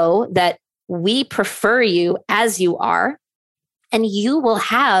know that we prefer you as you are, and you will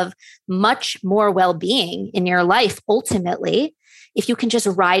have much more well-being in your life ultimately if you can just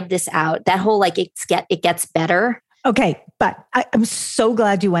ride this out. That whole it gets better. Okay, but I'm so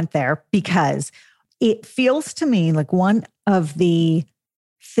glad you went there, because it feels to me like one of the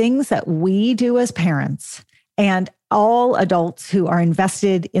things that we do as parents and all adults who are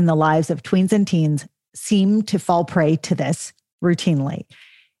invested in the lives of tweens and teens seem to fall prey to this routinely,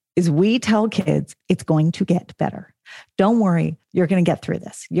 is we tell kids it's going to get better. Don't worry, you're going to get through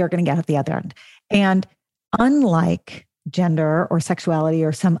this. You're going to get at the other end. And unlike gender or sexuality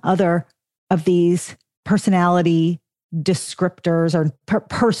or some other of these personality descriptors or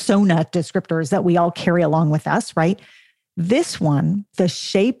persona descriptors that we all carry along with us, right? This one, the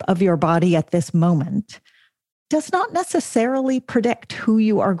shape of your body at this moment, does not necessarily predict who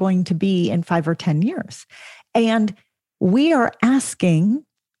you are going to be in 5 or 10 years. And we are asking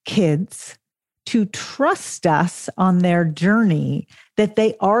kids to trust us on their journey, that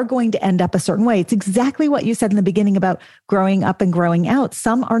they are going to end up a certain way. It's exactly what you said in the beginning about growing up and growing out.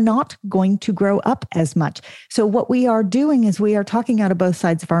 Some are not going to grow up as much. So what we are doing is we are talking out of both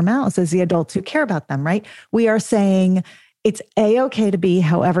sides of our mouths as the adults who care about them, right? We are saying it's A-okay to be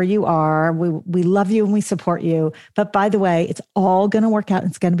however you are. We love you and we support you. But by the way, it's all going to work out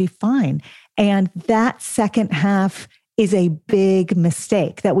and it's going to be fine. And that second half is a big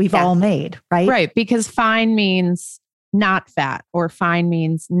mistake that we've all made, right? Right. Because fine means not fat, or fine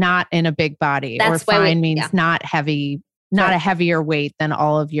means not in a big body, or fine means not heavy, not a heavier weight than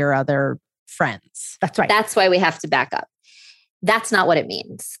all of your other friends. That's right. That's why we have to back up. That's not what it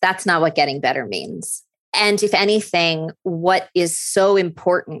means. That's not what getting better means. And if anything, what is so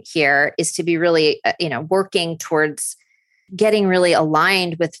important here is to be really, working towards getting really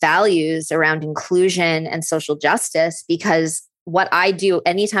aligned with values around inclusion and social justice. Because what I do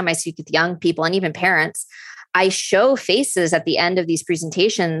anytime I speak with young people and even parents, I show faces at the end of these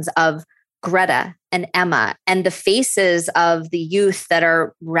presentations of Greta and Emma and the faces of the youth that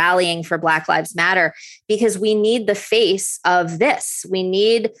are rallying for Black Lives Matter, because we need the face of this. We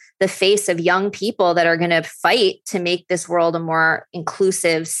need the face of young people that are going to fight to make this world a more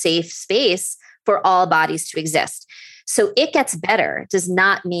inclusive, safe space for all bodies to exist. So it gets better does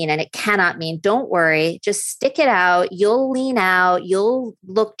not mean, and it cannot mean, don't worry, just stick it out. You'll lean out. You'll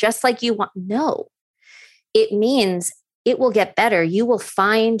look just like you want. No, it means it will get better. You will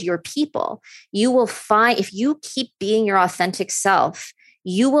find your people. You will find, if you keep being your authentic self,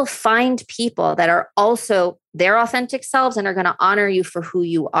 you will find people that are also their authentic selves and are going to honor you for who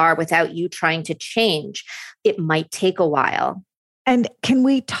you are without you trying to change. It might take a while. And can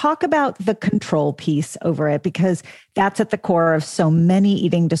we talk about the control piece over it? Because that's at the core of so many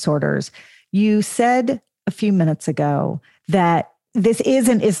eating disorders. You said a few minutes ago that this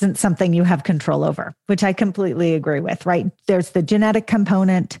isn't something you have control over, which I completely agree with, right? There's the genetic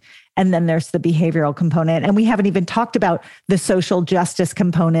component, and then there's the behavioral component. And we haven't even talked about the social justice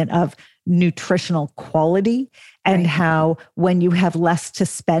component of nutritional quality and how when you have less to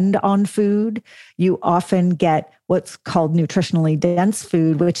spend on food, you often get what's called nutritionally dense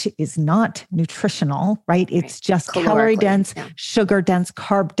food, which is not nutritional, right? It's just calorie dense, sugar dense,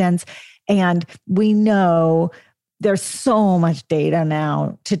 carb dense. And we know there's so much data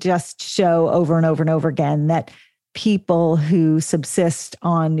now to just show over and over and over again that people who subsist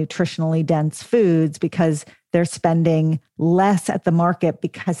on nutritionally dense foods because they're spending less at the market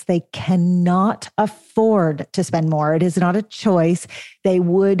because they cannot afford to spend more. It is not a choice. They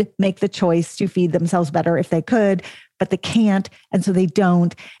would make the choice to feed themselves better if they could, but they can't. And so they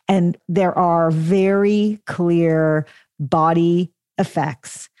don't. And there are very clear body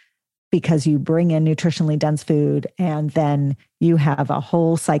effects because you bring in nutritionally dense food and then you have a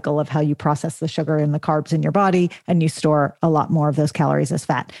whole cycle of how you process the sugar and the carbs in your body and you store a lot more of those calories as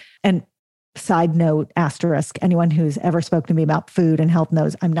fat. And side note, asterisk, anyone who's ever spoken to me about food and health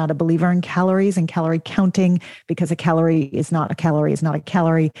knows I'm not a believer in calories and calorie counting, because a calorie is not a calorie is not a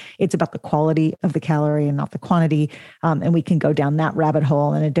calorie. It's about the quality of the calorie and not the quantity. And we can go down that rabbit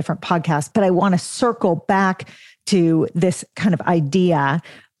hole in a different podcast. But I want to circle back to this kind of idea.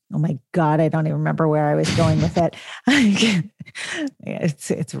 Oh my God, I don't even remember where I was going with it.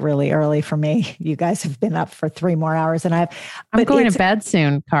 It's really early for me. You guys have been up for 3 more hours than I have. I'm going to bed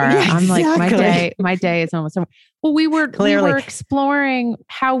soon, Cara. Yeah, I'm like, exactly. my day is almost over. Well, we were exploring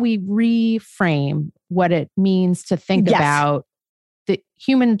how we reframe what it means to think about the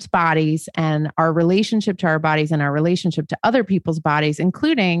humans' bodies and our relationship to our bodies and our relationship to other people's bodies,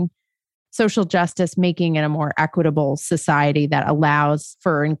 including social justice, making it a more equitable society that allows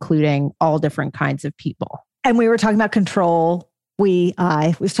for including all different kinds of people. And we were talking about control.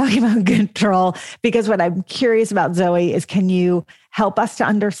 I was talking about control, because what I'm curious about, Zoe, is can you help us to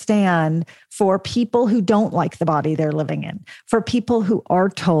understand, for people who don't like the body they're living in, for people who are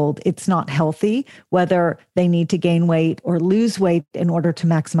told it's not healthy, whether they need to gain weight or lose weight in order to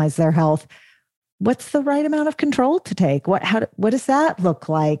maximize their health, what's the right amount of control to take? What does that look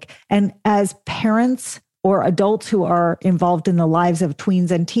like? And as parents or adults who are involved in the lives of tweens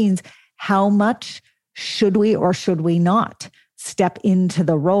and teens, how much should we or should we not step into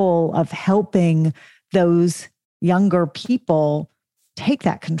the role of helping those younger people take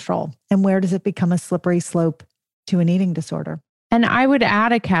that control? And where does it become a slippery slope to an eating disorder? And I would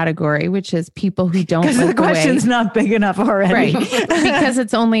add a category, which is people who don't like the question's not big enough already. Right. Because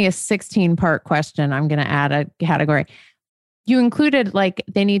it's only a 16-part question. I'm going to add a category. You included like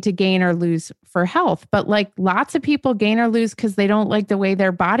they need to gain or lose for health, but like lots of people gain or lose because they don't like the way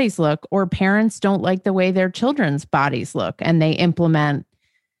their bodies look, or parents don't like the way their children's bodies look, and they implement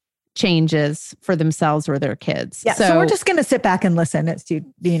changes for themselves or their kids. Yeah, so we're just going to sit back and listen as to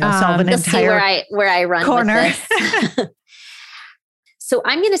solve an entire where I run corner. With this. So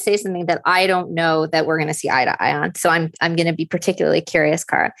I'm going to say something that I don't know that we're going to see eye to eye on. So I'm going to be particularly curious,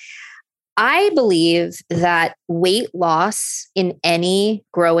 Cara. I believe that weight loss in any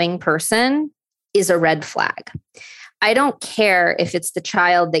growing person is a red flag. I don't care if it's the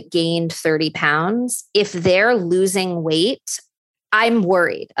child that gained 30 pounds. If they're losing weight, I'm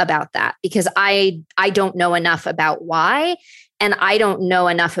worried about that, because I don't know enough about why, and I don't know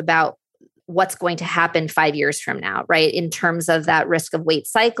enough about what's going to happen 5 years from now, right? In terms of that risk of weight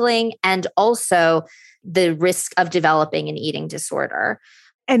cycling and also the risk of developing an eating disorder.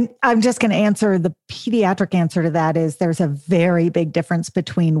 And I'm just going to answer the pediatric answer to that is there's a very big difference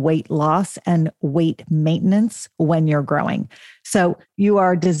between weight loss and weight maintenance when you're growing. So you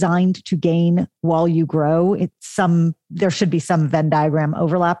are designed to gain while you grow. There should be some Venn diagram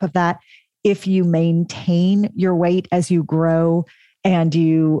overlap of that. If you maintain your weight as you grow and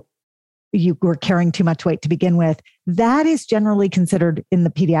you were carrying too much weight to begin with, that is generally considered in the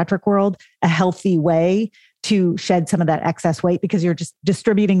pediatric world a healthy way to shed some of that excess weight, because you're just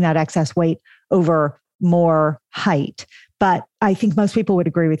distributing that excess weight over more height. But I think most people would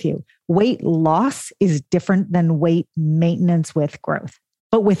agree with you. Weight loss is different than weight maintenance with growth,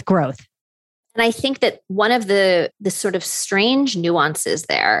 but with growth. And I think that one of the sort of strange nuances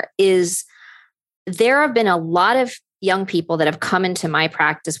there is there have been a lot of young people that have come into my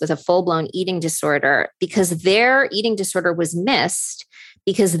practice with a full-blown eating disorder because their eating disorder was missed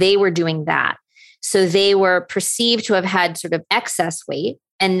because they were doing that. So they were perceived to have had sort of excess weight,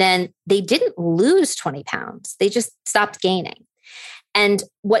 and then they didn't lose 20 pounds. They just stopped gaining. And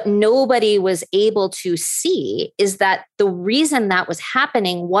what nobody was able to see is that the reason that was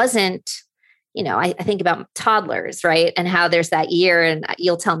happening wasn't, I think about toddlers, right? And how there's that year, and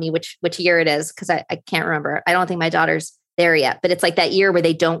you'll tell me which year it is, because I can't remember. I don't think my daughter's there yet, but it's like that year where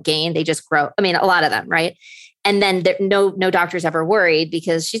they don't gain, they just grow. I mean, a lot of them, right? And then no doctor's ever worried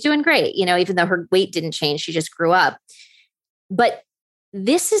because she's doing great, even though her weight didn't change, she just grew up. But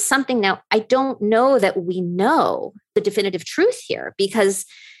this is something now, I don't know that we know the definitive truth here, because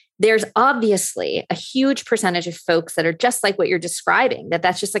there's obviously a huge percentage of folks that are just like what you're describing,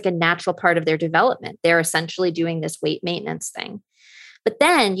 that's just like a natural part of their development. They're essentially doing this weight maintenance thing. But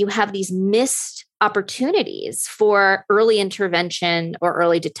then you have these missed opportunities for early intervention or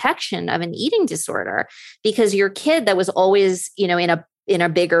early detection of an eating disorder, because your kid that was always, in a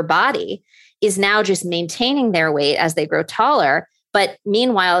bigger body is now just maintaining their weight as they grow taller. But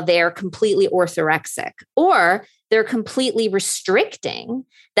meanwhile, they're completely orthorexic, or they're completely restricting.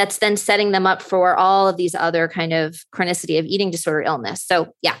 That's then setting them up for all of these other kind of chronicity of eating disorder illness.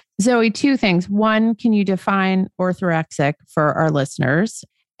 So yeah. Zoe, 2 things. 1, can you define orthorexic for our listeners?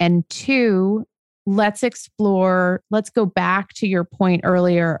 And 2, let's explore, let's go back to your point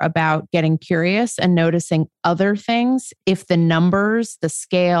earlier about getting curious and noticing other things. If the numbers, the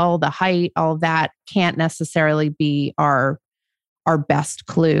scale, the height, all of that can't necessarily be our best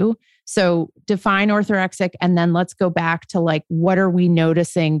clue. So define orthorexic, and then let's go back to like, what are we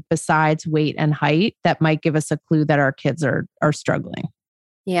noticing besides weight and height that might give us a clue that our kids are struggling?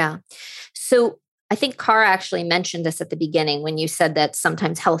 Yeah. So I think Cara actually mentioned this at the beginning when you said that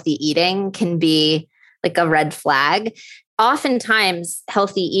sometimes healthy eating can be like a red flag. Oftentimes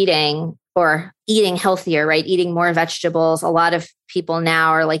healthy eating or eating healthier, right? Eating more vegetables. A lot of people now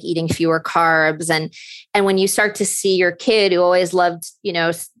are like eating fewer carbs. And when you start to see your kid who always loved,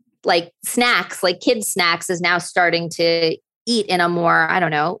 like snacks, like kids snacks, is now starting to eat in a more, I don't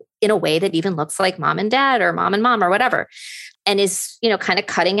know, in a way that even looks like mom and dad or mom and mom or whatever. And is, kind of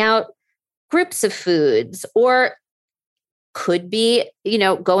cutting out groups of foods, or could be,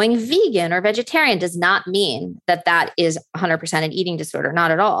 going vegan or vegetarian, does not mean that is 100% an eating disorder,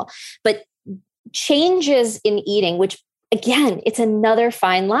 not at all. But changes in eating, which again, it's another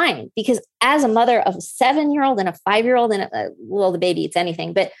fine line, because as a mother of a 7-year-old and a 5-year-old and the baby eats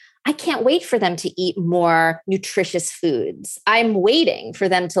anything, but I can't wait for them to eat more nutritious foods. I'm waiting for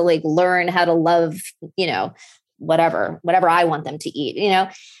them to like learn how to love, whatever I want them to eat,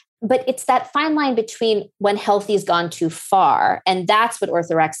 But it's that fine line between when healthy has gone too far. And that's what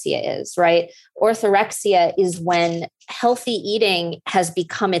orthorexia is, right? Orthorexia is when healthy eating has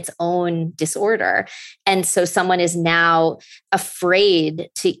become its own disorder. And so someone is now afraid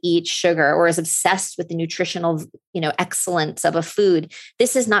to eat sugar or is obsessed with the nutritional, excellence of a food.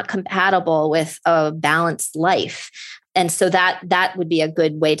 This is not compatible with a balanced life. And so that would be a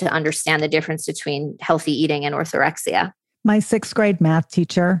good way to understand the difference between healthy eating and orthorexia. My 6th grade math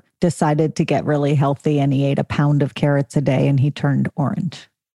teacher decided to get really healthy, and he ate a pound of carrots a day and he turned orange.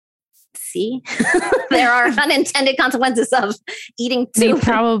 See, there are unintended consequences of eating too. He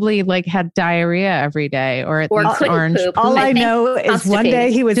probably had diarrhea every day, or at least orange. Poop. All I know is one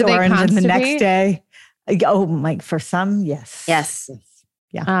day he was orange and the next day, for some, yes. Yes.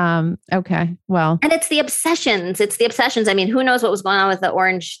 Yeah. Okay. Well, and it's the obsessions. I mean, who knows what was going on with the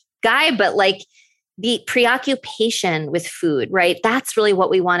orange guy, but the preoccupation with food, right? That's really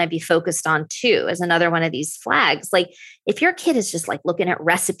what we want to be focused on too, as another one of these flags. Like if your kid is just looking at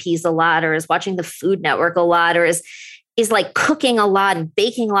recipes a lot, or is watching the Food Network a lot, or is cooking a lot and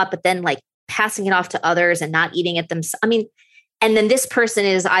baking a lot, but then passing it off to others and not eating it themselves. I mean, and then this person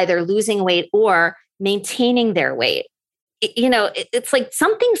is either losing weight or maintaining their weight. It's like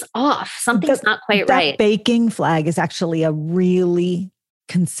something's off. Something's not quite right. That baking flag is actually a really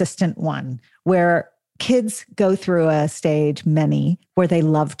consistent one, where kids go through a stage, many, where they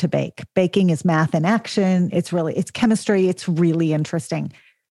love to bake. Baking is math in action. It's chemistry. It's really interesting.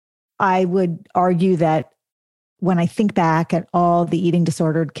 I would argue that when I think back at all the eating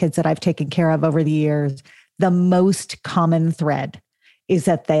disordered kids that I've taken care of over the years, the most common thread is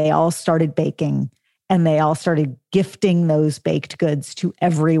that they all started baking and they all started gifting those baked goods to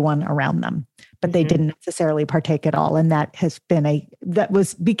everyone around them. But they didn't necessarily partake at all. And that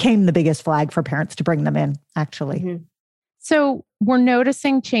became the biggest flag for parents to bring them in, actually. Mm-hmm. So we're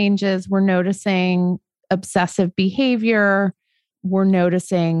noticing changes. We're noticing obsessive behavior. We're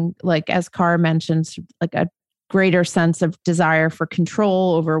noticing, as Cara mentioned, a greater sense of desire for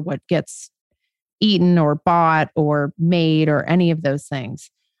control over what gets eaten or bought or made or any of those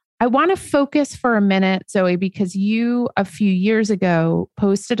things. I want to focus for a minute, Zoe, because you a few years ago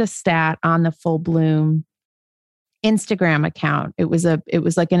posted a stat on the Full Bloom Instagram account. It was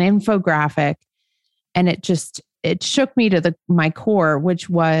like an infographic, and it shook me to my core, which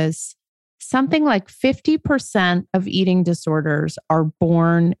was something like 50% of eating disorders are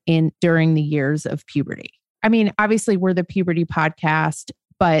born during the years of puberty. I mean, obviously we're the Puberty podcast,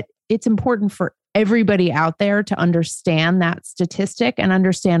 but it's important for everybody out there to understand that statistic and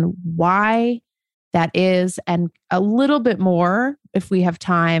understand why that is, and a little bit more, if we have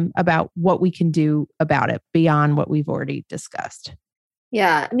time, about what we can do about it beyond what we've already discussed.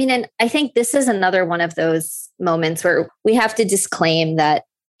 Yeah. I mean, and I think this is another one of those moments where we have to disclaim that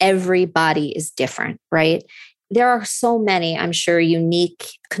everybody is different, right? There are so many, I'm sure,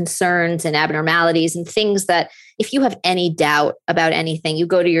 unique concerns and abnormalities and things that if you have any doubt about anything, you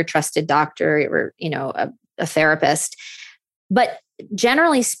go to your trusted doctor or, a therapist. But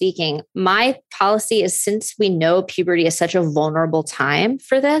generally speaking, my policy is, since we know puberty is such a vulnerable time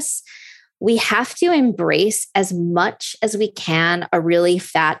for this, we have to embrace as much as we can a really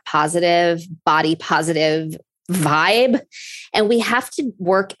fat positive, body positive vibe. And we have to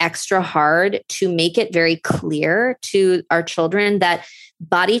work extra hard to make it very clear to our children that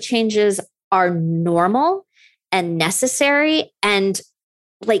body changes are normal and necessary. And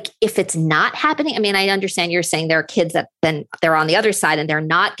like, if it's not happening, I mean, I understand you're saying there are kids that then they're on the other side and they're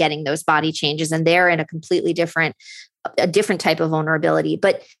not getting those body changes and they're in a different type of vulnerability.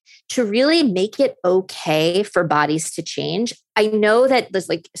 But to really make it okay for bodies to change, I know that there's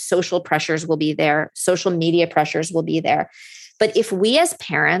like social pressures will be there, social media pressures will be there. But if we as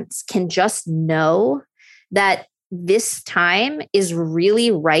parents can just know that this time is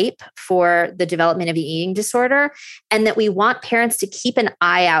really ripe for the development of an eating disorder, and that we want parents to keep an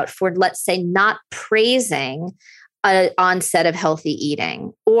eye out for, let's say, not praising an onset of healthy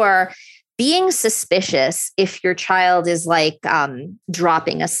eating, or being suspicious if your child is like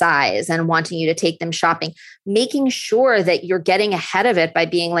dropping a size and wanting you to take them shopping, making sure that you're getting ahead of it by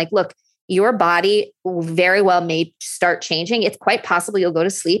being like, look, your body very well may start changing. It's quite possible you'll go to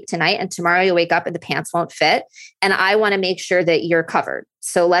sleep tonight and tomorrow you'll wake up and the pants won't fit. And I want to make sure that you're covered.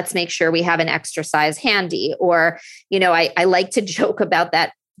 So let's make sure we have an extra size handy. Or, I like to joke about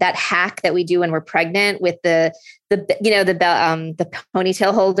that hack that we do when we're pregnant with the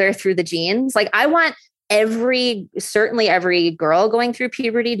ponytail holder through the jeans. Like, I want certainly every girl going through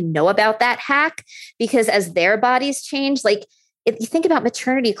puberty to know about that hack, because as their bodies change, like, if you think about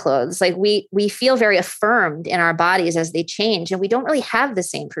maternity clothes, like we feel very affirmed in our bodies as they change, and we don't really have the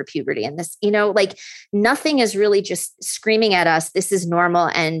same for puberty. And this, like, nothing is really just screaming at us, this is normal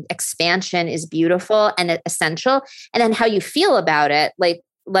and expansion is beautiful and essential. And then how you feel about it, like,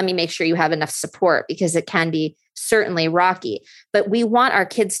 let me make sure you have enough support, because it can be certainly rocky. But we want our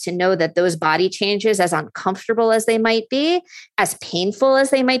kids to know that those body changes, as uncomfortable as they might be, as painful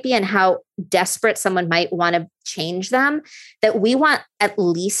as they might be, and how desperate someone might want to change them, that we want at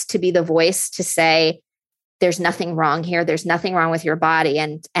least to be the voice to say, there's nothing wrong here. There's nothing wrong with your body.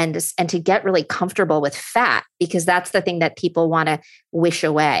 And to get really comfortable with fat, because that's the thing that people want to wish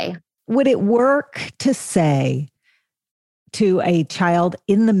away. Would it work to say to a child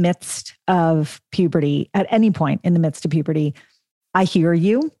in the midst of puberty, at any point in the midst of puberty, I hear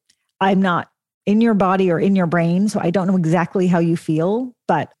you. I'm not in your body or in your brain, so I don't know exactly how you feel,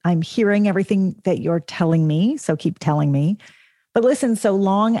 but I'm hearing everything that you're telling me, so keep telling me. But listen, so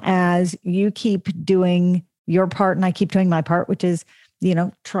long as you keep doing your part and I keep doing my part, which is,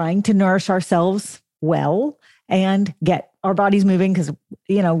 trying to nourish ourselves well and get our bodies moving, because,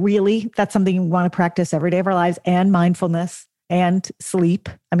 really that's something we want to practice every day of our lives, and mindfulness and sleep.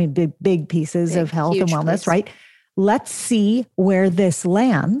 I mean, big pieces of health and wellness, right? Let's see where this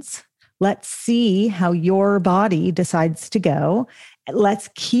lands. Let's see how your body decides to go. Let's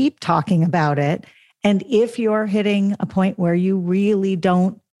keep talking about it. And if you're hitting a point where you really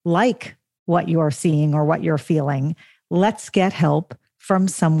don't like what you're seeing or what you're feeling, let's get help from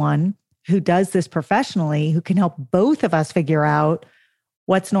someone who does this professionally, who can help both of us figure out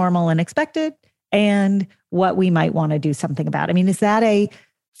what's normal and expected and what we might want to do something about. I mean, is that a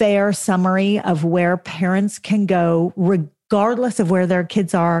fair summary of where parents can go, regardless of where their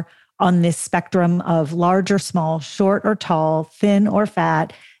kids are on this spectrum of large or small, short or tall, thin or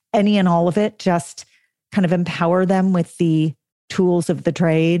fat, any and all of it? Just kind of empower them with the tools of the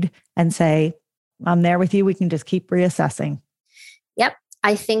trade and say, I'm there with you. We can just keep reassessing. Yep.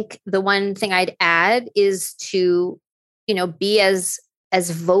 I think the one thing I'd add is to, be as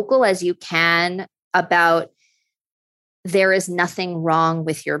vocal as you can about there is nothing wrong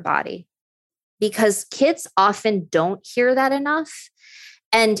with your body, because kids often don't hear that enough.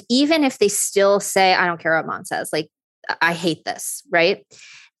 And even if they still say, I don't care what mom says, like, I hate this, right?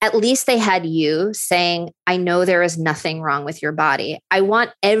 At least they had you saying, I know there is nothing wrong with your body. I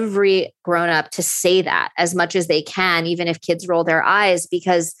want every grown-up to say that as much as they can, even if kids roll their eyes,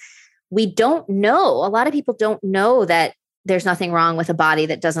 because we don't know. A lot of people don't know that there's nothing wrong with a body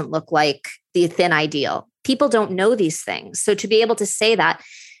that doesn't look like the thin ideal. People don't know these things. So to be able to say that.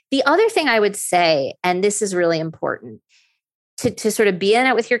 The other thing I would say, and this is really important, to sort of be in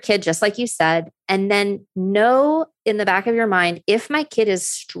it with your kid, just like you said, and then know in the back of your mind, if my kid is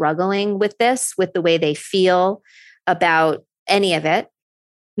struggling with this, with the way they feel about any of it,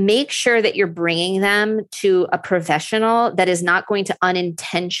 make sure that you're bringing them to a professional that is not going to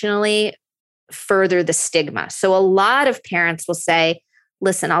unintentionally further the stigma. So a lot of parents will say,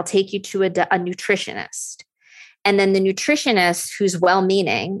 listen, I'll take you to a nutritionist. And then the nutritionist, who's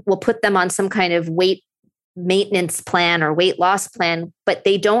well-meaning, will put them on some kind of weight maintenance plan or weight loss plan, but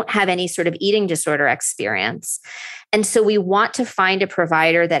they don't have any sort of eating disorder experience. And so we want to find a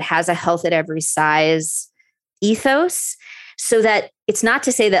provider that has a health at every size ethos, so that it's not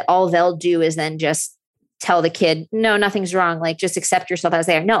to say that all they'll do is then just tell the kid, no, nothing's wrong. Like, just accept yourself as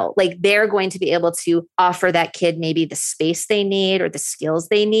they are. No, like they're going to be able to offer that kid maybe the space they need or the skills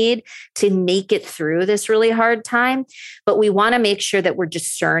they need to make it through this really hard time. But we want to make sure that we're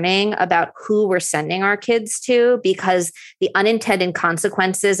discerning about who we're sending our kids to, because the unintended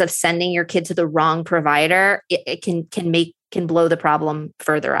consequences of sending your kid to the wrong provider, it can blow the problem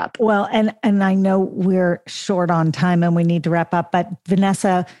further up. Well, and I know we're short on time and we need to wrap up, but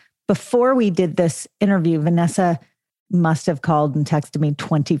Vanessa, before we did this interview, Vanessa must have called and texted me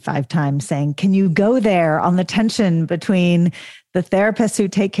 25 times saying, can you go there on the tension between the therapists who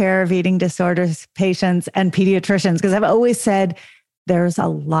take care of eating disorders patients and pediatricians? Because I've always said there's a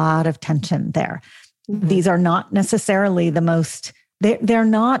lot of tension there. Mm-hmm. These are not necessarily the most, they're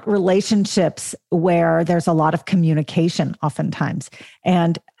not relationships where there's a lot of communication oftentimes.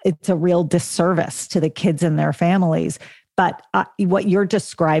 And it's a real disservice to the kids and their families. But what you're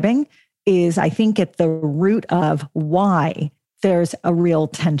describing is, I think, at the root of why there's a real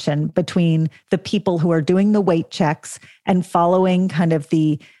tension between the people who are doing the weight checks and following kind of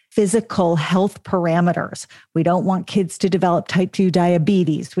the physical health parameters. We don't want kids to develop type 2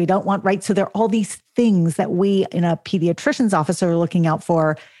 diabetes. We don't want, right? So there are all these things that we in a pediatrician's office are looking out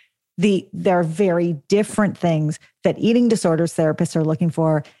for. There are very different things that eating disorders therapists are looking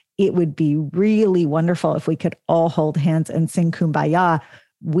for. It would be really wonderful if we could all hold hands and sing Kumbaya.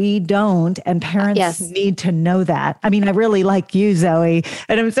 We don't, and parents need to know that. I mean, I really like you, Zoe,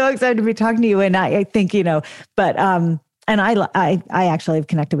 and I'm so excited to be talking to you. And I think, but and I actually have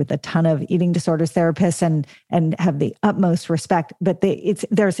connected with a ton of eating disorders therapists and have the utmost respect. But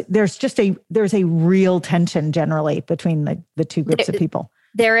there's a real tension generally between the two groups of people.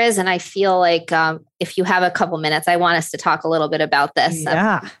 There is. And I feel like if you have a couple minutes, I want us to talk a little bit about this.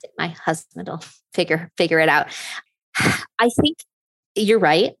 Yeah. My husband will figure it out. I think you're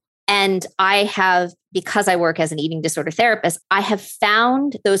right. And I have, because I work as an eating disorder therapist, I have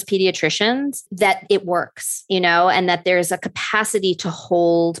found those pediatricians that it works, and that there's a capacity to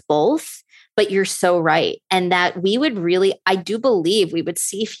hold both. But you're so right. And that I do believe we would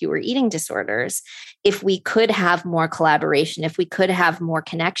see fewer eating disorders if we could have more collaboration, if we could have more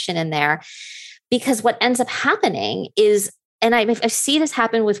connection in there. Because what ends up happening is, and I see this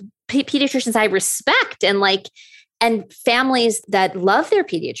happen with pediatricians I respect and families that love their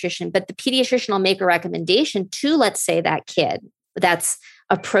pediatrician, but the pediatrician will make a recommendation to, let's say, that kid that's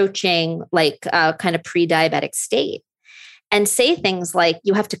approaching like a kind of pre-diabetic state and say things like,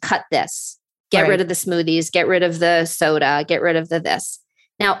 you have to cut this. Get rid of the smoothies, get rid of the soda, get rid of the this.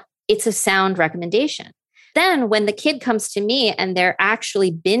 Now, it's a sound recommendation. Then when the kid comes to me and they're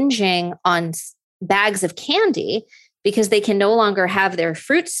actually binging on bags of candy because they can no longer have their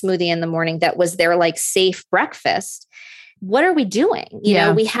fruit smoothie in the morning that was their like safe breakfast, what are we doing?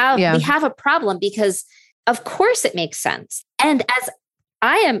 We have a problem, because of course it makes sense. And as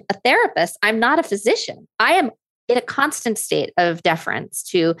I am a therapist, I'm not a physician. I am in a constant state of deference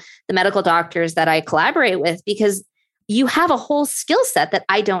to the medical doctors that I collaborate with, because you have a whole skill set that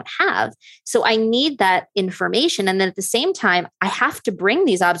I don't have. So I need that information. And then at the same time, I have to bring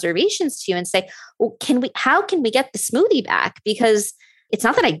these observations to you and say, well, how can we get the smoothie back? Because it's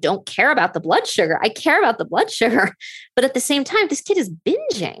not that I don't care about the blood sugar. I care about the blood sugar. But at the same time, this kid is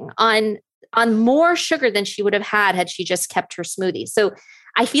binging on more sugar than she would have had she just kept her smoothie. So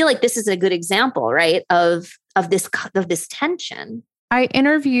I feel like this is a good example, right, of this tension. I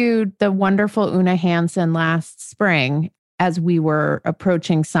interviewed the wonderful Una Hansen last spring as we were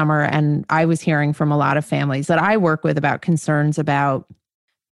approaching summer, and I was hearing from a lot of families that I work with about concerns about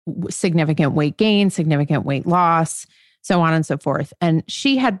significant weight gain, significant weight loss, so on and so forth. And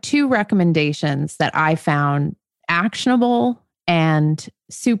she had two recommendations that I found actionable and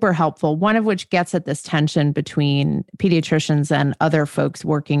super helpful, one of which gets at this tension between pediatricians and other folks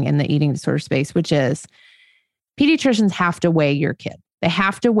working in the eating disorder space, which is pediatricians have to weigh your kid. They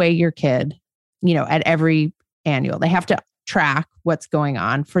have to weigh your kid, at every annual. They have to track what's going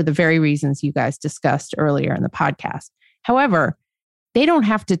on for the very reasons you guys discussed earlier in the podcast. However, they don't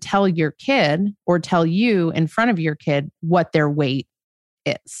have to tell your kid or tell you in front of your kid what their weight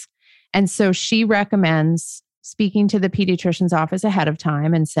is. And so she recommends speaking to the pediatrician's office ahead of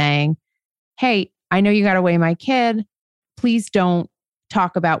time and saying, hey, I know you got to weigh my kid. Please don't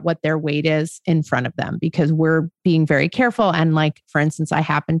talk about what their weight is in front of them, because we're being very careful. And like, for instance, I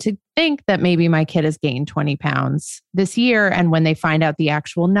happen to think that maybe my kid has gained 20 pounds this year. And when they find out the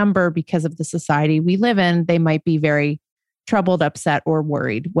actual number, because of the society we live in, they might be very troubled, upset, or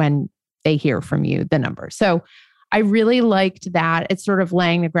worried when they hear from you the number. So I really liked that. It's sort of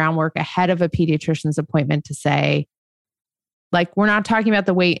laying the groundwork ahead of a pediatrician's appointment to say, like, we're not talking about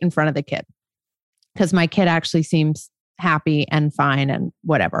the weight in front of the kid. because my kid actually seems happy and fine and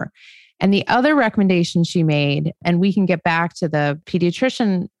whatever. And the other recommendation she made, and we can get back to the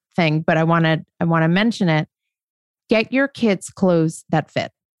pediatrician thing, but I want to mention it. Get your kids clothes that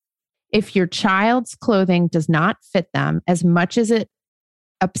fit. If your child's clothing does not fit them, as much as it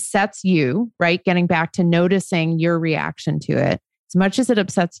upsets you, right? Getting back to noticing your reaction to it, as much as it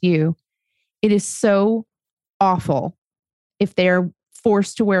upsets you, it is so awful if they're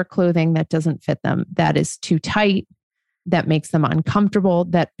forced to wear clothing that doesn't fit them, that is too tight, that makes them uncomfortable,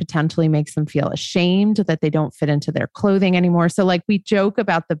 that potentially makes them feel ashamed that they don't fit into their clothing anymore. So like we joke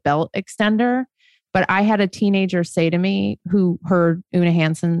about the belt extender, but I had a teenager say to me who heard Una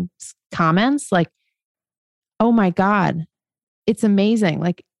Hansen's comments, like, oh my God, it's amazing.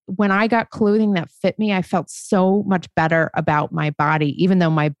 Like when I got clothing that fit me, I felt so much better about my body, even though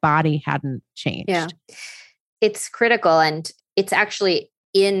my body hadn't changed. Yeah, it's critical. And it's actually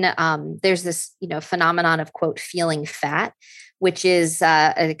there's this, phenomenon of quote, feeling fat, which is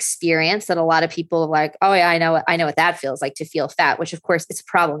an experience that a lot of people are like, oh yeah, I know what that feels like to feel fat, which of course it's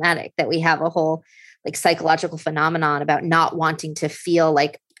problematic that we have a whole like psychological phenomenon about not wanting to feel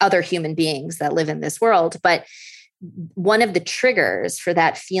like other human beings that live in this world. But one of the triggers for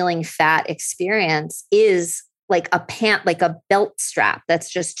that feeling fat experience is like a belt strap that's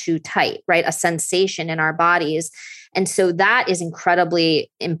just too tight, right? A sensation in our bodies. And so that is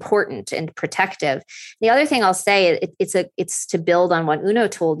incredibly important and protective. The other thing I'll say, it's to build on what Uno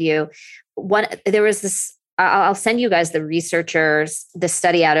told you. There was this, I'll send you guys the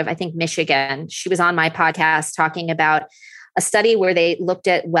study out of, I think, Michigan. She was on my podcast talking about a study where they looked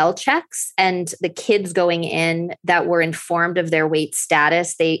at well checks and the kids going in that were informed of their weight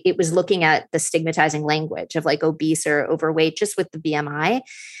status. It was looking at the stigmatizing language of like obese or overweight, just with the BMI.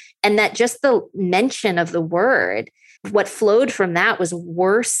 And that just the mention of the word, what flowed from that was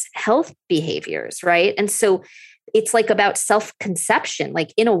worse health behaviors, right? And so it's like about self-conception.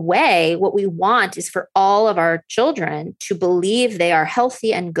 Like in a way, what we want is for all of our children to believe they are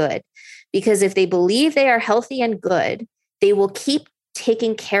healthy and good. Because if they believe they are healthy and good, they will keep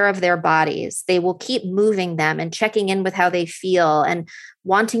taking care of their bodies. They will keep moving them and checking in with how they feel and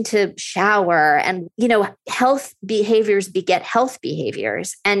wanting to shower. And, health behaviors beget health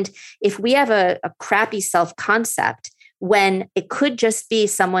behaviors. And if we have a crappy self-concept, when it could just be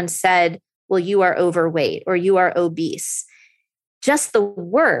someone said, well, you are overweight or you are obese, just the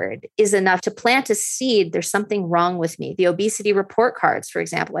word is enough to plant a seed. There's something wrong with me. The obesity report cards, for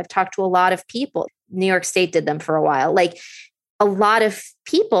example, I've talked to a lot of people. New York State did them for a while. Like a lot of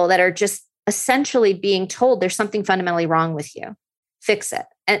people that are just essentially being told there's something fundamentally wrong with you. Fix it.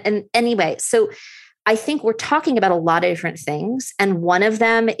 And anyway, so I think we're talking about a lot of different things. And one of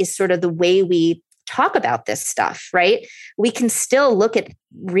them is sort of the way we talk about this stuff, right? We can still look at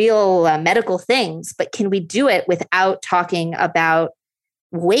real medical things, but can we do it without talking about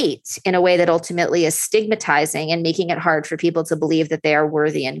weight in a way that ultimately is stigmatizing and making it hard for people to believe that they are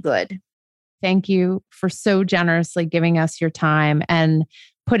worthy and good? Thank you for so generously giving us your time and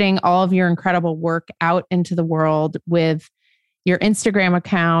putting all of your incredible work out into the world with your Instagram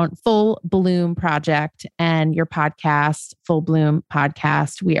account, Full Bloom Project, and your podcast, Full Bloom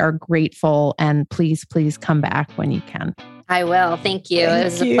Podcast. We are grateful, and please come back when you can. I will. Thank you. It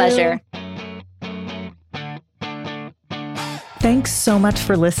was a pleasure. Thanks so much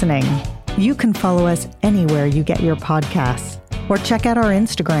for listening. You can follow us anywhere you get your podcasts, or check out our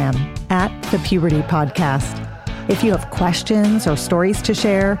Instagram @The Puberty Podcast. If you have questions or stories to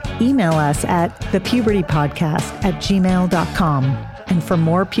share, email us at thepubertypodcast@gmail.com. And for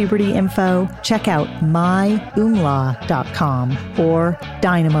more puberty info, check out myumla.com or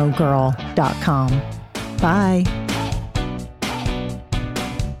dynamogirl.com. Bye.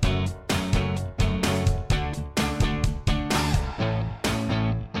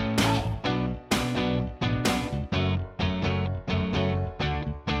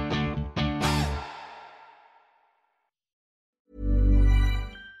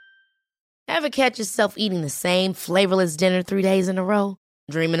 Ever catch yourself eating the same flavorless dinner 3 days in a row?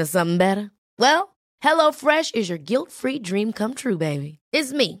 Dreaming of something better? Well, HelloFresh is your guilt-free dream come true, baby.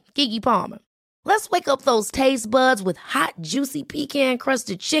 It's me, Keke Palmer. Let's wake up those taste buds with hot, juicy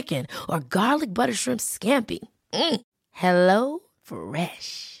pecan-crusted chicken or garlic butter shrimp scampi. Hello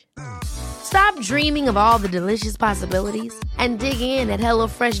Fresh. Stop dreaming of all the delicious possibilities and dig in at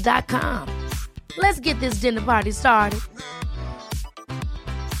HelloFresh.com. Let's get this dinner party started.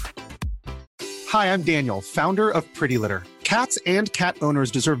 Hi, I'm Daniel, founder of Pretty Litter. Cats and cat owners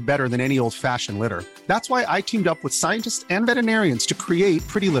deserve better than any old-fashioned litter. That's why I teamed up with scientists and veterinarians to create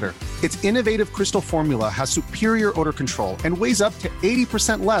Pretty Litter. Its innovative crystal formula has superior odor control and weighs up to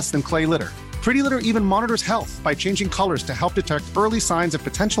 80% less than clay litter. Pretty Litter even monitors health by changing colors to help detect early signs of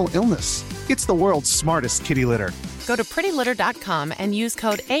potential illness. It's the world's smartest kitty litter. Go to prettylitter.com and use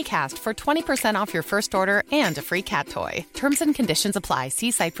code ACAST for 20% off your first order and a free cat toy. Terms and conditions apply.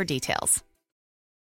 See site for details.